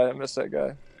 Great guy. I miss that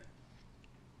guy.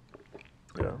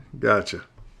 Yeah. Gotcha.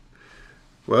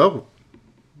 Well,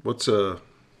 how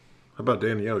about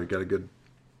Danny O? You got a good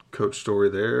coach story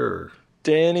there,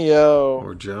 Danny O.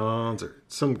 or Johns, or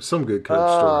some good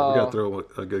coach story? We got to throw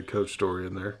a good coach story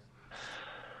in there.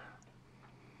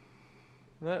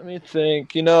 Let me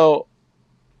think.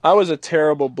 I was a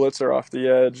terrible blitzer off the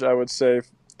edge, I would say,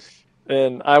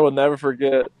 and I will never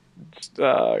forget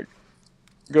uh,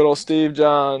 good old Steve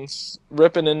Johns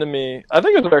ripping into me. I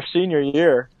think it was our senior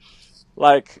year,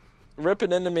 like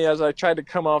ripping into me as I tried to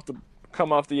come off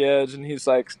the edge, and he's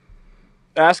like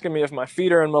asking me if my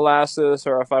feet are in molasses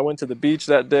or if I went to the beach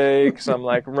that day because I'm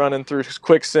like running through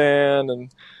quicksand,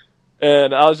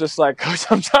 and I was just like, Coach,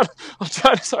 I'm trying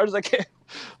as hard as I can.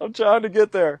 I'm trying to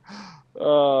get there.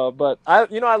 But I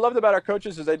loved about our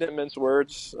coaches is they didn't mince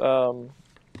words.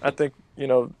 I think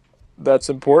that's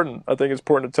important. I think it's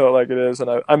important to tell it like it is,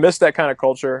 and I miss that kind of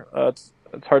culture. It's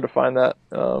hard to find that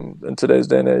in today's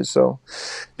day and age. So,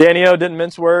 Danny O didn't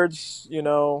mince words, and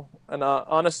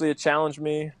honestly, it challenged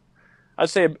me. I'd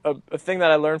say a thing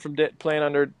that I learned from playing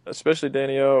under, especially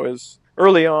Danny O, is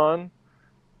early on.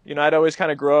 I'd always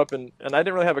kind of grow up, and I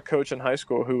didn't really have a coach in high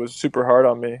school who was super hard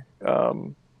on me.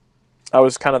 I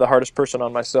was kind of the hardest person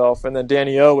on myself, and then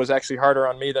Danny O was actually harder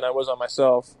on me than I was on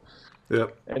myself.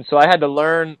 Yep. And so I had to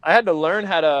learn how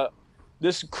to.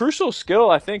 This crucial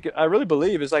skill, I really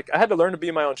believe, is like I had to learn to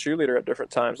be my own cheerleader at different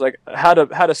times, like how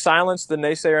to silence the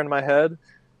naysayer in my head,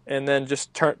 and then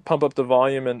just pump up the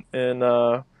volume and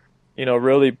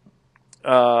really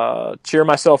cheer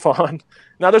myself on.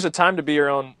 Now there's a time to be your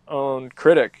own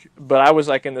critic, but I was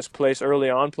like in this place early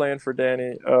on playing for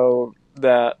Danny O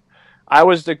that I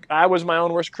was my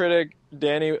own worst critic.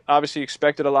 Danny obviously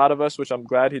expected a lot of us, which I'm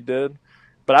glad he did,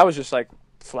 but I was just like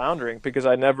floundering because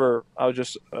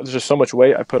there's just so much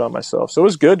weight I put on myself. So it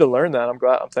was good to learn that.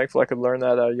 I'm thankful I could learn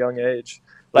that at a young age,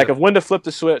 like of when to flip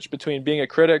the switch between being a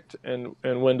critic and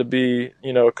when to be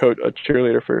a coach, a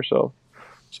cheerleader for yourself.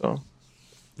 So.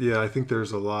 Yeah, I think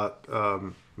there's a lot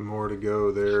more to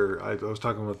go there. I was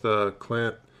talking with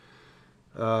Clint,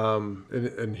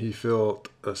 and he felt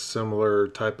a similar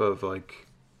type of like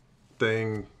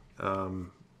thing.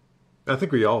 I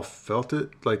think we all felt it.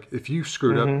 Like if you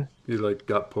screwed up, you like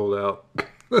got pulled out.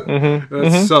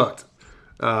 That sucked.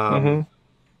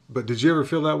 But did you ever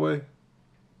feel that way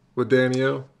with Danny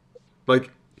O? Like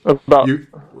About you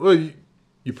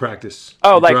practice,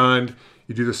 you grind,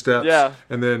 you do the steps, yeah,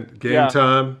 and then game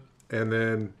time, and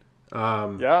then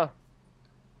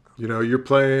You're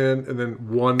playing, and then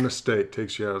one mistake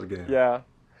takes you out of the game. Yeah.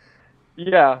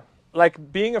 Yeah.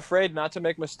 Like being afraid not to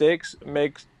make mistakes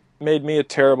made me a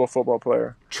terrible football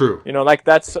player. True. Like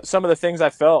that's some of the things I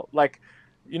felt. Like,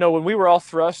 when we were all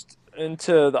thrust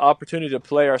into the opportunity to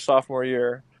play our sophomore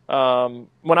year,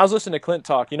 when I was listening to Clint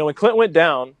talk, when Clint went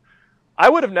down, I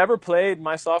would have never played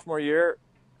my sophomore year.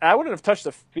 I wouldn't have touched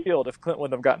the field if Clint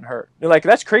wouldn't have gotten hurt. Like,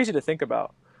 that's crazy to think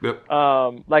about. Yep.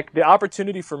 Like the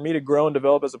opportunity for me to grow and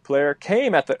develop as a player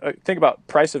came at the think about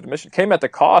price of admission, came at the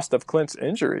cost of Clint's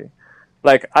injury.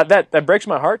 Like that breaks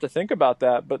my heart to think about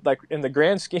that. But like in the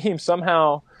grand scheme,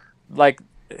 somehow, like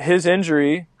his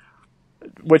injury,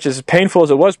 which is painful as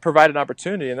it was, provided an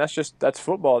opportunity, and that's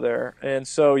football there. And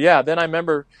so yeah, then I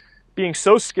remember being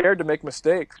so scared to make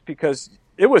mistakes because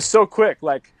it was so quick.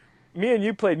 Like me and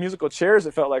you played musical chairs.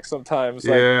 It felt like sometimes,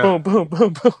 like boom, boom,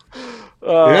 boom, boom.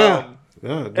 Yeah,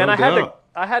 no and doubt.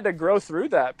 I had to grow through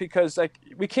that because like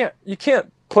you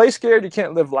can't play scared. You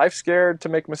can't live life scared to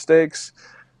make mistakes.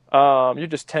 You're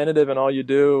just tentative in all you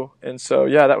do. And so,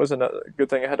 yeah, that was another good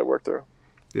thing I had to work through.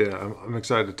 Yeah, I'm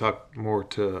excited to talk more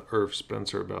to Irv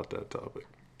Spencer about that topic.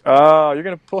 You're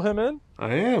going to pull him in?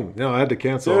 I am. No, I had to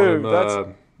cancel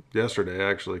him yesterday,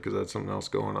 actually, because I had something else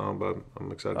going on, but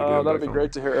I'm excited to get him back. That'd be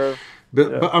great to hear, Irv.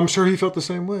 But I'm sure he felt the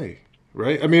same way,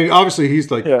 right? I mean, obviously, he's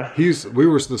like, we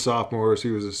were the sophomores,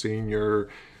 he was a senior.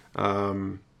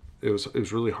 It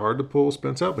was really hard to pull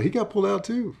Spence out, but he got pulled out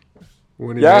too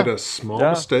when he made a small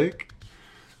mistake.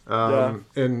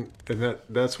 And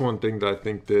that's one thing that I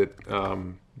think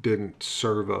that didn't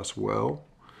serve us well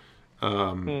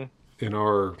in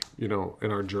our in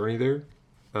our journey there.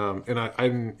 And I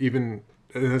didn't even,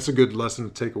 and that's a good lesson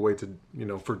to take away to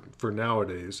for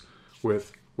nowadays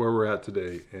with where we're at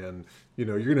today. And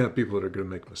you're gonna have people that are gonna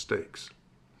make mistakes.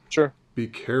 Sure. Be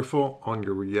careful on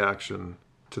your reaction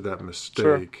to that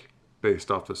mistake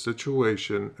based off the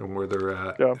situation and where they're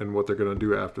at and what they're going to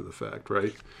do after the fact,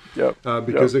 right?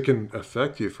 Because it can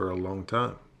affect you for a long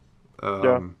time.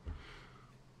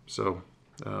 So.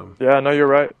 No, you're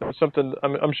right. It's something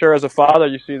I'm sure as a father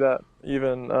you see that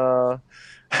even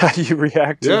how you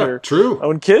react to your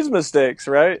own kids' mistakes,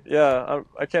 right? Yeah,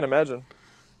 I can't imagine.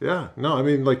 Yeah, no,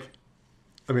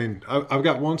 I've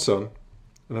got one son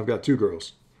and I've got two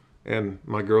girls, and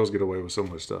my girls get away with so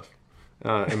much stuff.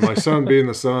 And my son, being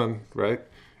the son, right,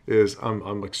 is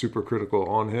I'm like super critical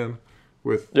on him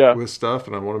with stuff,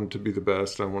 and I want him to be the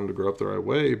best. And I want him to grow up the right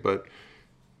way, but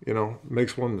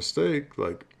makes one mistake,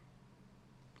 like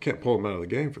can't pull him out of the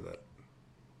game for that.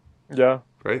 Yeah.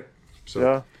 Right.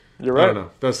 So you're right. I don't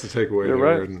know. That's the takeaway you're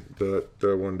there, right. and that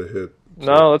I wanted to hit. So.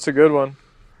 No, that's a good one.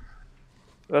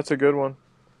 That's a good one.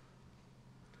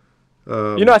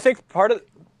 I think part of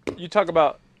you talk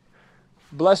about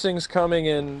blessings coming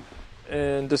in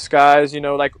disguise,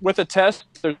 like with a test,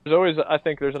 there's always, I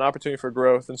think there's an opportunity for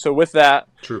growth. And so with that,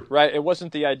 right, that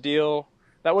wasn't the ideal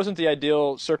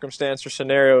circumstance or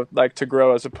scenario, like to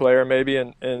grow as a player, maybe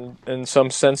in some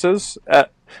senses.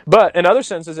 But in other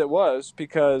senses it was,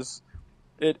 because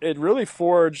it really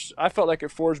I felt like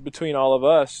it forged between all of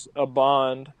us a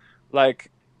bond,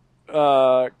 like,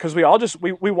 because we all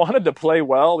we wanted to play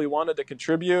well, we wanted to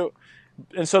contribute.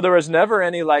 And so there was never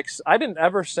any, like, I didn't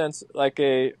ever sense like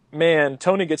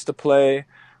Tony gets to play.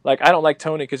 Like, I don't like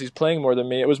Tony because he's playing more than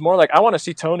me. It was more like, I want to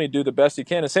see Tony do the best he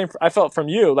can. And I felt from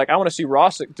you, like, I want to see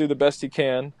Ross do the best he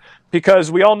can,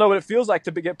 because we all know what it feels like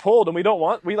to get pulled, and we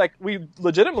want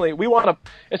to,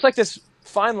 it's like this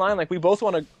fine line. Like, we both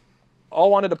all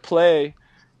wanted to play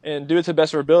and do it to the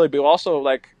best of our ability, but also,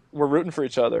 like, we're rooting for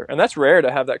each other. And that's rare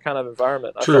to have that kind of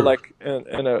environment. I feel like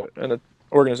in a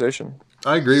organization.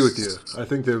 I agree with you. I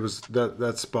think there was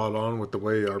that's spot on with the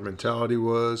way our mentality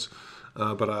was,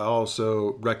 but I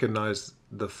also recognize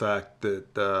the fact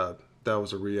that that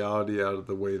was a reality out of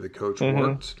the way the coach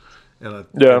worked, and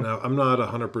I'm not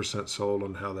 100% sold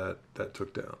on how that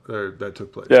took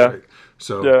place. Right?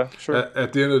 So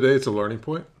at the end of the day, it's a learning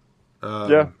point.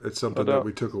 It's something that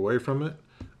we took away from it,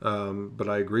 but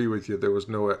I agree with you. There was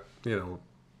no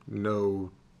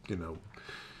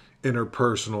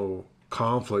interpersonal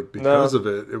conflict because of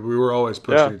it. We were always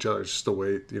pushing each other. It's just the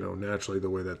way, naturally the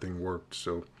way that thing worked.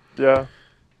 So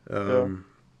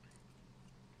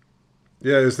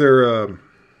is there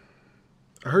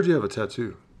I heard you have a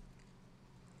tattoo.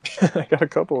 I got a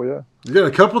couple. You got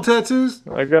a couple tattoos?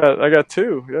 I got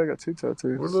two. I got two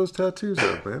tattoos. What are those tattoos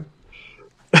at, man?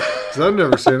 Because I've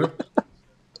never seen them.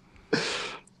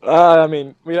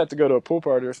 We'd have to go to a pool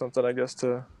party or something, I guess,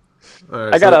 to.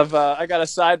 Right, I got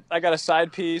a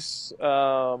side piece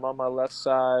on my left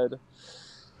side.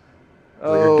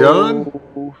 Like a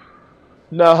gun?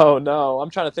 No. I'm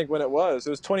trying to think when it was. It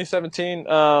was 2017.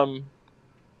 I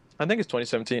think it's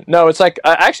 2017. No, it's like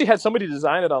I actually had somebody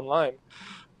design it online.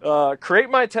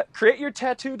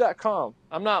 Createyourtattoo.com.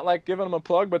 I'm not like giving them a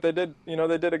plug, but they did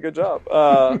a good job.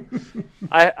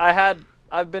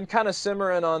 I've been kind of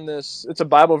simmering on this. It's a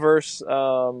Bible verse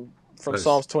from Nice.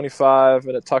 Psalms 25,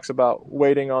 and it talks about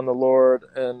waiting on the Lord,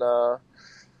 and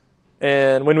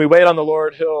when we wait on the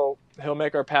Lord, He'll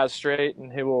make our paths straight,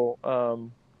 and He will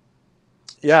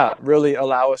really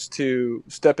allow us to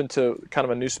step into kind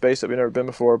of a new space that we've never been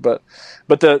before. But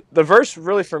the verse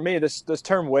really for me, this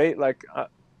term wait, like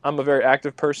I'm a very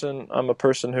active person. I'm a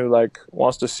person who like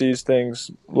wants to seize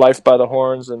things, life by the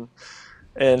horns,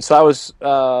 and so I was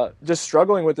just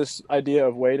struggling with this idea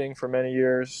of waiting for many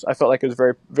years. I felt like it was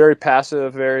very, very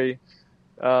passive, very,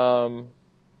 I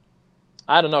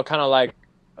don't know, kind of like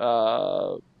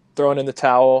throwing in the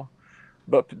towel.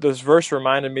 But this verse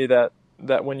reminded me that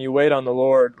when you wait on the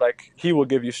Lord, like He will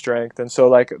give you strength. And so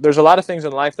like there's a lot of things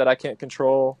in life that I can't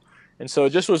control. And so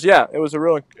it just was, it was a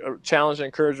real challenge and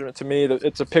encouragement to me. That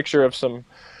it's a picture of some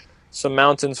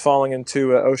mountains falling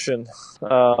into an ocean.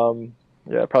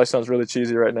 It probably sounds really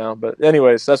cheesy right now, but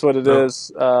anyways, that's what it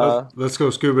is. Let's go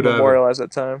scuba diving. Memorialize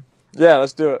that time. Yeah,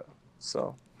 let's do it.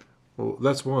 So, well,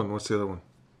 that's one. What's the other one?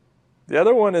 the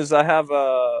other one is I have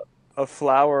a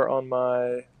flower on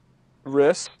my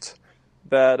wrist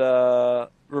that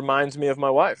reminds me of my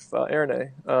wife,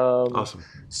 Erinay. Awesome.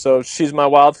 So she's my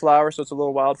wildflower. So it's a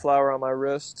little wildflower on my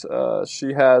wrist.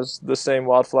 She has the same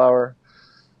wildflower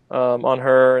on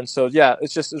her, and so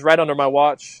it's right under my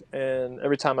watch. And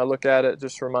every time I look at it, it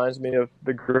just reminds me of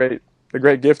the great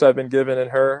gift I've been given in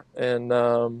her. And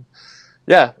when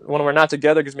we're not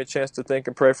together, it gives me a chance to think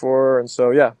and pray for her. And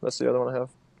so that's the other one I have.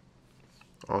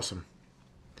 Awesome.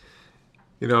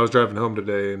 I was driving home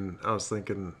today, and I was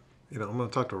thinking, I'm going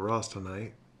to talk to Ross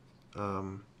tonight.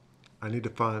 I need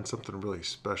to find something really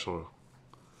special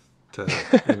to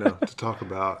to talk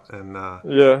about. And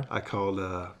I called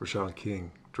Rashawn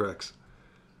King, Drex.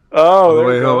 Oh, on the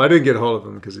way home. I didn't get a hold of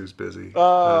him because he was busy.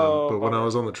 But when I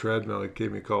was on the treadmill, he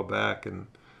gave me a call back, and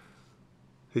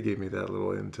he gave me that little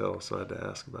intel, so I had to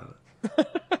ask about it.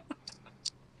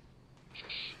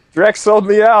 Drex sold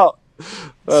me out.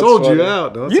 Sold funny. You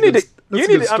out. No, you need to.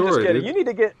 Story, I'm just kidding. Dude. You need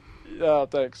to get.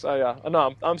 Thanks.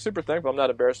 No, I'm super thankful. I'm not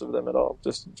embarrassed of them at all.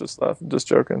 Just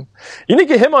joking. You need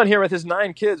to get him on here with his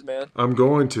 9 kids, man. I'm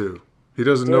going to. He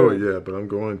doesn't know it yet, but I'm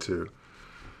going to.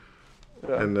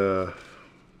 Yeah. And then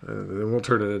we'll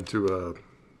turn it into a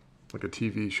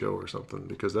TV show or something,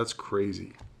 because that's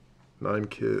crazy. 9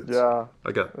 kids. Yeah.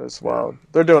 That's wild.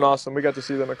 They're doing awesome. We got to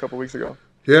see them a couple weeks ago.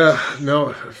 Yeah,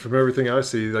 no, from everything I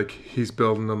see, like, he's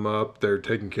building them up. They're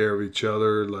taking care of each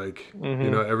other. Like,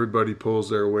 everybody pulls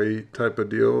their weight type of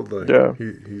deal. Like,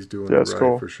 he's doing it right,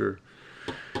 cool. For sure.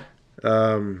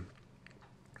 Well,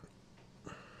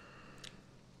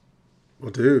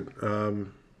 dude,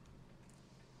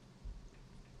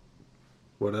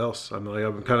 what else? I'm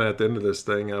kind of at the end of this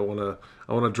thing. I want to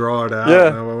draw it out. Yeah.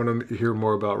 And I want to hear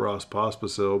more about Ross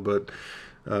Pospisil, but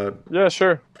yeah,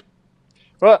 sure.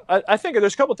 Well, I think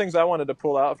there's a couple things I wanted to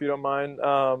pull out, if you don't mind.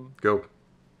 Go.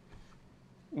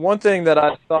 One thing that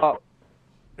I thought,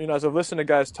 as I've listened to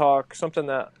guys talk, something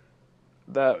that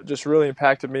just really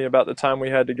impacted me about the time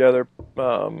we had together,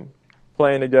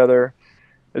 playing together,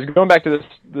 is going back to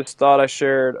this thought I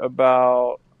shared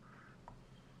about,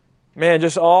 man,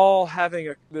 just all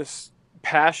having this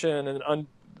passion and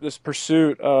this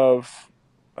pursuit of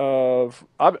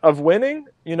winning,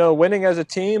 winning as a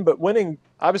team, but winning.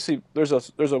 Obviously, there's a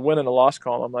win and a loss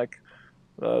column. Like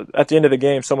at the end of the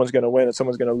game, someone's going to win and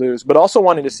someone's going to lose. But also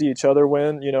wanting to see each other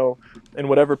win, in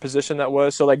whatever position that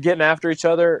was. So like getting after each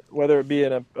other, whether it be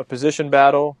in a position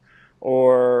battle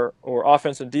or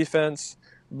offense and defense,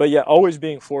 but always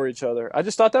being for each other. I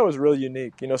just thought that was really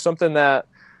unique. Something that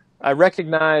I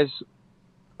recognized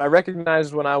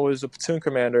when I was a platoon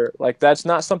commander. Like, that's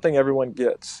not something everyone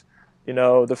gets.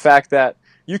 The fact that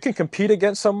you can compete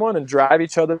against someone and drive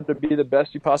each other to be the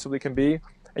best you possibly can be,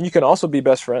 and you can also be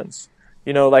best friends.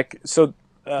 And the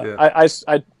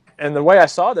way I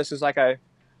saw this is like I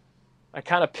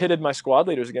kind of pitted my squad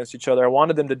leaders against each other. I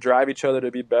wanted them to drive each other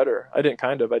to be better. I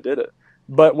did it.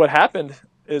 But what happened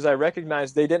is I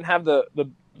recognized they didn't have the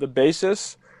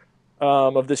basis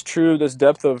of this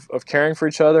depth of caring for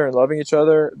each other and loving each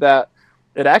other, that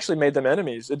it actually made them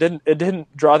enemies. It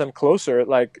didn't draw them closer. It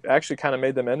like actually kind of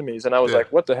made them enemies. And I was like,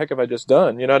 what the heck have I just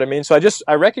done? You know what I mean? So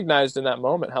I recognized in that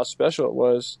moment how special it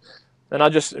was. And I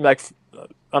just I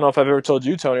don't know if I've ever told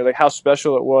you, Tony, like how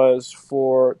special it was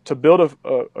to build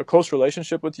a close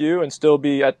relationship with you and still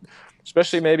be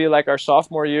especially maybe like our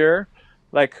sophomore year,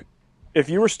 like if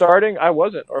you were starting, I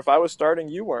wasn't, or if I was starting,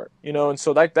 you weren't, you know, and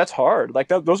so like that's hard. Like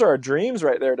those are our dreams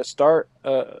right there to start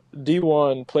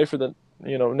D1, play for the,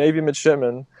 you know, Navy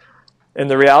midshipmen, and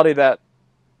the reality that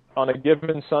on a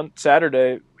given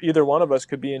Saturday, either one of us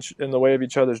could be in the way of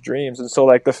each other's dreams. And so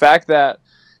like the fact that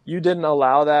you didn't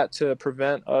allow that to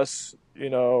prevent us, you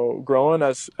know, growing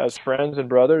as friends and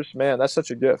brothers, man, that's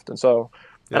such a gift. And so,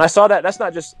 and I saw that, that's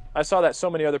not just, I saw that so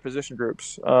many other position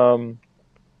groups.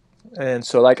 And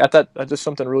so, like, I thought that's just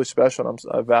something really special, and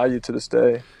I value to this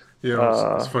day. You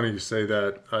know, it's funny you say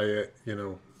that.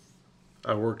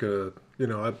 I work I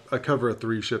cover a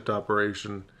 3-shift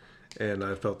operation, and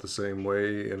I felt the same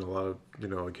way in a lot of,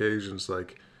 occasions.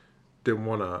 Like, didn't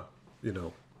want to,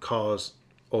 cause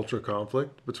ultra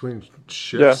conflict between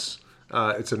shifts.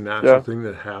 Yeah. It's a natural thing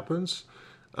that happens.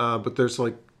 But there's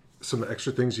like some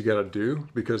extra things you got to do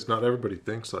because not everybody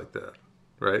thinks like that,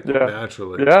 right? Yeah.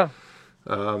 Naturally. Yeah.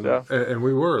 And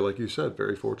we were, like you said,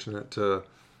 very fortunate to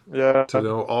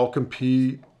all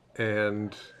compete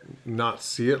and not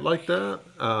see it like that.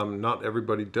 Not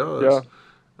everybody does.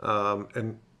 Yeah.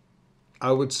 And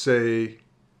I would say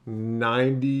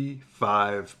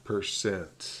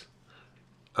 95%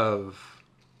 of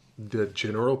the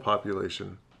general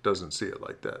population doesn't see it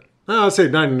like that. No, I'd say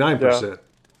 99%,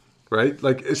 right?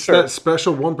 Like it's that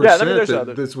special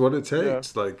 1% that's what it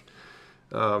takes. Yeah. Like,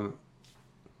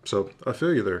 so I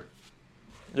feel you there.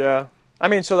 Yeah. I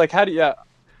mean, so like, how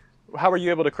were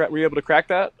you able to crack? Were you able to crack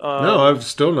that? No, I've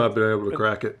still not been able to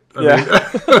crack it. I mean,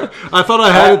 I thought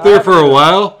I had it there for a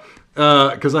while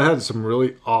because I had some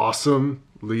really awesome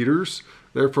leaders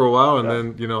there for a while, and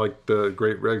then like the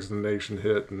Great Resignation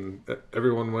hit, and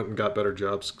everyone went and got better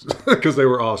jobs because they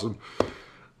were awesome.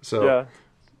 So,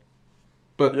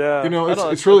 but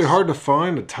it's really hard to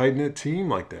find a tight knit team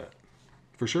like that,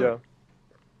 for sure. Yeah.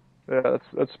 Yeah,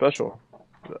 that's special.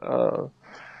 To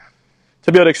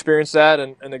be able to experience that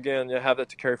and again, have that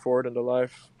to carry forward into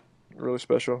life, really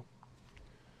special.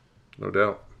 No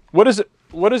doubt. What does it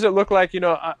look like?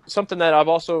 Something that I've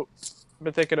also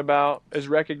been thinking about is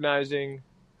recognizing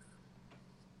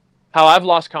how I've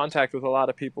lost contact with a lot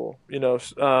of people.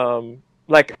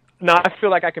 Like now I feel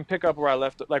like I can pick up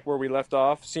where we left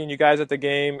off. Seeing you guys at the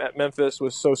game at Memphis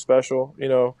was so special.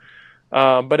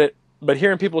 But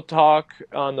hearing people talk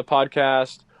on the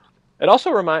podcast, it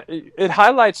also it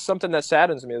highlights something that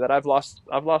saddens me, that I've lost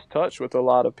touch with a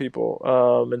lot of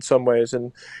people in some ways,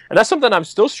 and that's something I'm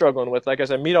still struggling with. Like as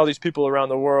I meet all these people around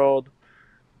the world,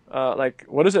 like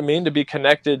what does it mean to be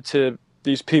connected to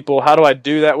these people? How do I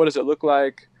do that? What does it look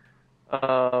like?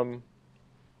 I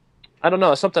don't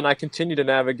know. It's something I continue to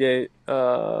navigate.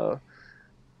 So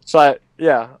I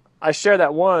share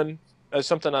that one as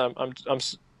something I'm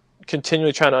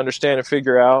continually trying to understand and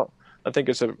figure out. I think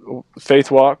it's a faith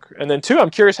walk. And then 2, I'm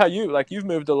curious how you've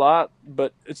moved a lot,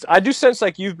 but I do sense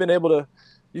like you've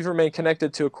remained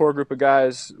connected to a core group of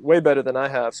guys way better than I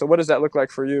have. So what does that look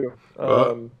like for you?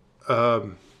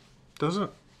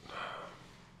 Doesn't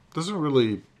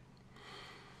really,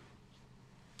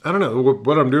 I don't know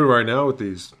what I'm doing right now with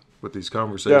these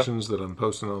conversations that I'm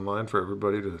posting online for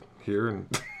everybody to hear and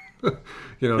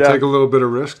take a little bit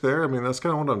of risk there. I mean, that's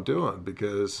kind of what I'm doing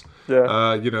because,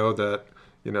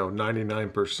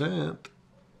 99%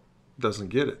 doesn't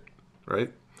get it,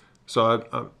 right?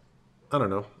 So I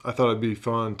don't know. I thought it'd be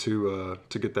fun to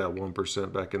get that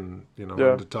 1% back in,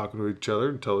 into talking to each other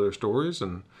and tell their stories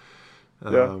and,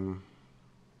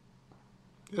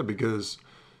 because,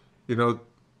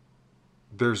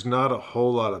 there's not a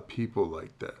whole lot of people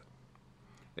like that,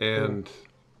 and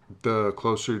the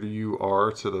closer you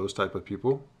are to those type of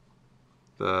people,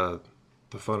 the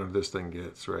funner this thing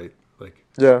gets, right? Like,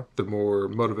 the more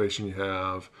motivation you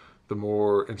have, the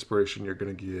more inspiration you're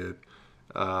going to get.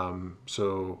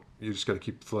 So you just got to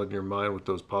keep flooding your mind with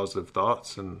those positive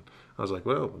thoughts. And I was like,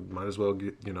 well, might as well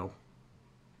get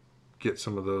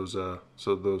some of those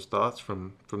those thoughts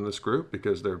from this group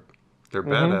because they're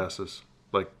badasses,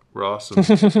 like Ross and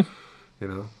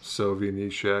Sylvia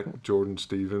Nishak, Jordan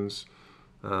Stevens,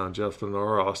 Jeff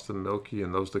Lenore, Austin Milkey,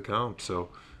 and those to come. So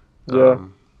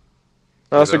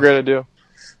that's a great idea.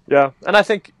 Yeah, and I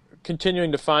think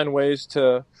continuing to find ways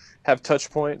to have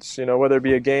touch points, whether it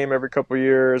be a game every couple of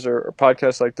years or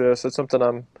podcasts like this, that's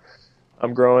something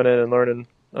I'm growing in and learning.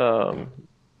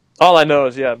 All I know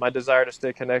is, my desire to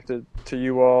stay connected to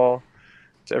you all,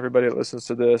 to everybody that listens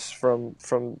to this, from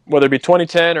whether it be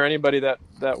 2010 or anybody that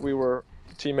we were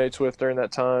teammates with during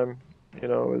that time,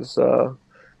 is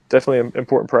definitely an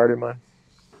important priority of mine.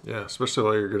 Yeah, especially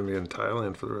while you're going to be in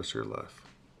Thailand for the rest of your life.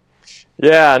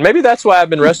 Yeah, and maybe that's why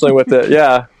I've been wrestling with it.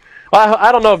 Yeah.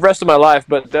 I don't know if rest of my life,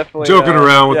 but definitely, Joking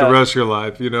around with the yeah, rest of your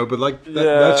life, but like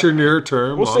that's yeah. your near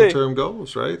term, We'll long see. term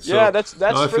goals, right? Yeah, So no, that's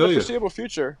I for the feel you. foreseeable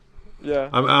future. Yeah,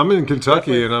 I'm in Kentucky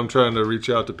definitely. and I'm trying to reach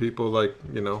out to people like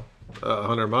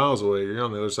 100 miles away. You're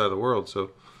on the other side of the world,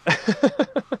 so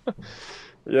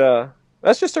Yeah,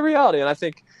 that's just a reality, and I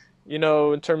think,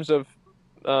 in terms of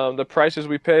the prices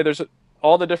we pay,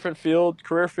 all the different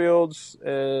career fields,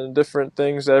 and different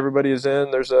things that everybody is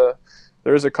in.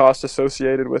 There's a cost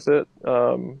associated with it.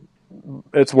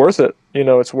 It's worth it.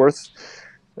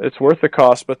 It's worth the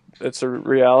cost, but it's a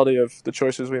reality of the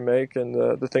choices we make and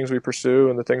the things we pursue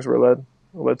and the things we're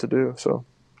led to do. So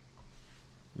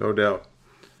no doubt.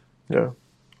 yeah.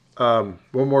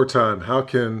 One more time, how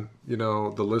can the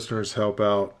listeners help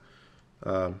out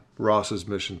Ross's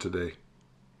mission today?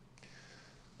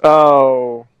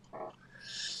 Oh,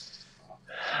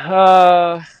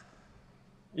 uh,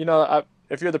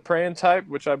 if you're the praying type,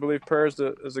 which I believe prayer is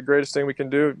the greatest thing we can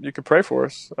do, you can pray for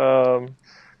us,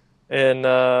 and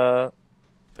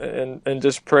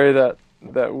just pray that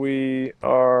we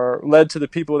are led to the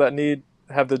people that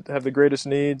have the greatest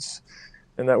needs,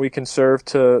 and that we can serve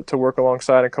to work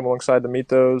alongside and come alongside to meet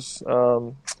those.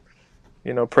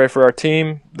 Pray for our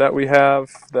team that we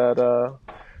have, that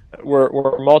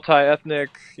we're multi-ethnic,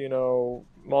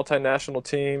 multinational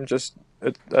team. Just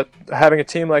having a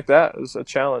team like that is a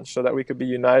challenge, so that we could be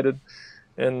united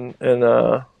in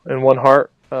one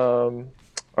heart. Our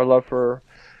love for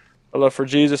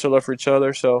Jesus, our love for each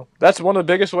other. So that's one of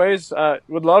the biggest ways.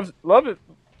 Would love it.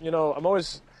 I'm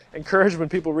always encouraged when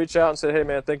people reach out and say, "Hey,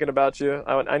 man, thinking about you.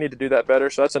 I need to do that better."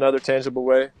 So that's another tangible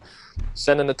way.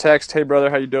 Sending a text, "Hey,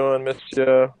 brother, how you doing? Miss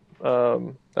you."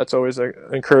 That's always an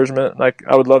encouragement. Like,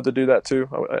 I would love to do that too.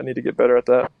 I need to get better at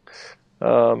that.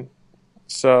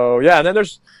 So yeah, and then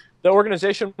there's the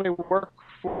organization we work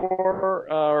for,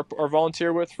 or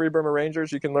volunteer with, Free Burma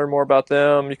Rangers. You can learn more about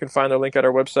them. You can find their link at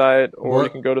our website, or you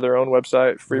can What go to their own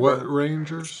website. what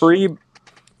Rangers? Free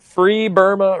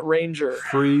Burma Ranger.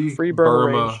 Free Free Burma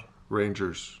Burma Range.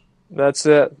 Rangers. That's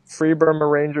it.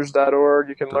 FreeBurmaRangers.org.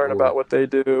 You can learn .org. about what they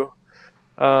do.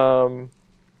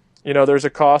 There's a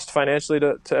cost financially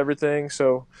to everything,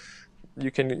 so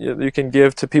you can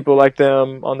give to people like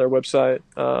them on their website,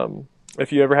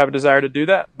 if you ever have a desire to do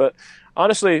that. But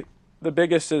honestly, the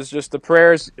biggest is just the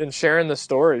prayers and sharing the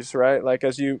stories, right? Like,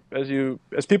 as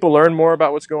people learn more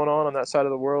about what's going on that side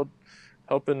of the world,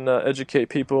 helping educate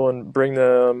people and bring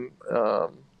them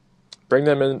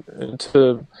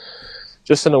into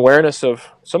just an awareness of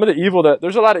some of the evil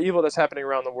there's a lot of evil that's happening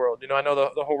around the world. I know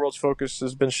the whole world's focus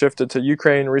has been shifted to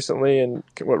Ukraine recently and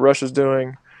what Russia's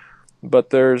doing,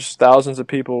 but there's thousands of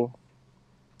people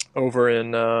over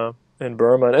in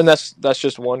Burma, and that's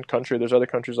just one country. There's other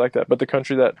countries like that, but the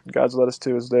country that God's led us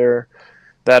to is there,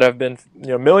 that have been,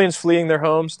 millions fleeing their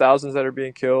homes, thousands that are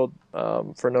being killed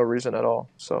for no reason at all.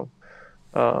 So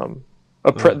there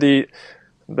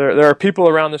are people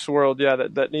around this world, yeah,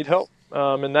 that need help,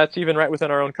 and that's even right within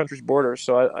our own country's borders.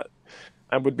 So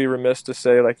I would be remiss to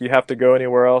say, like, you have to go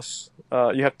anywhere else.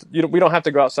 We don't have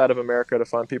to go outside of America to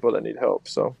find people that need help.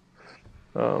 So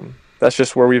that's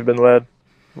just where we've been led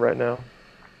right now.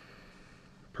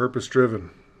 Purpose driven,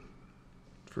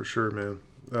 for sure, man.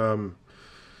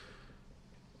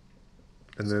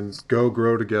 And then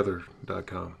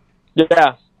gogrowtogether.com.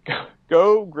 Yeah,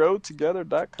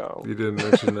 gogrowtogether.com. You didn't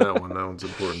mention that one. That one's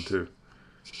important too.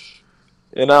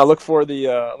 And I look for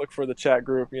the chat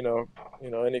group.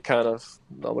 Any kind of,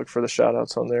 I'll look for the shout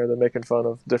outs on there. They're making fun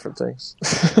of different things.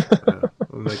 Yeah,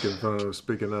 I'm making fun of.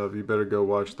 Speaking of, you better go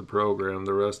watch the program.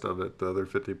 The rest of it, the other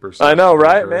 50%. I know,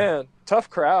 right, man? Tough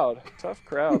crowd.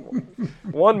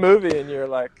 One movie and you're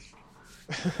like,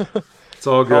 it's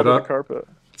all good. On the carpet.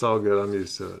 It's all good. I'm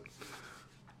used to it.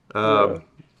 Yeah.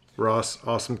 Ross,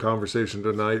 awesome conversation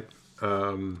tonight.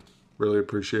 Really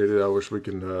appreciate it. I wish we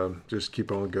can just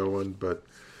keep on going, but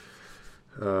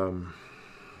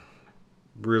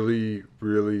really,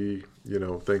 really,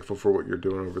 thankful for what you're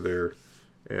doing over there,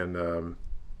 and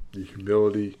your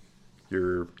humility,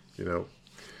 your,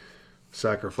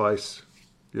 sacrifice,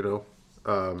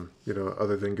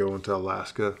 other than going to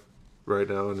Alaska right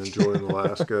now and enjoying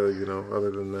Alaska,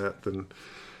 other than that, then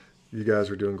you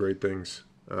guys are doing great things.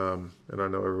 And I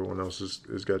know everyone else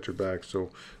has got your back,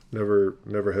 so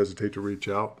never hesitate to reach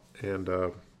out and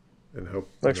help.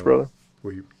 Thanks, brother.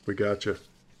 We got you,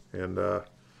 and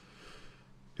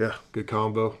yeah, good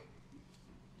combo.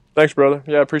 Thanks, brother.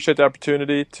 Yeah, I appreciate the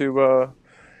opportunity to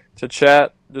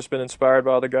chat. Just been inspired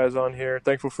by all the guys on here.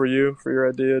 Thankful for your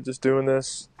idea, just doing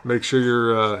this. Make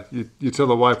sure you tell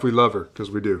the wife we love her, because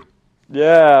we do.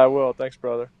 Yeah, I will. Thanks,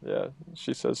 brother. Yeah,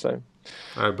 she says the same.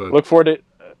 All right, bud. Look forward to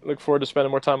look forward to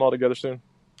spending more time all together soon.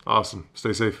 Awesome.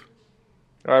 Stay safe.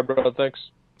 All right, bro.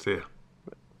 Thanks. See ya.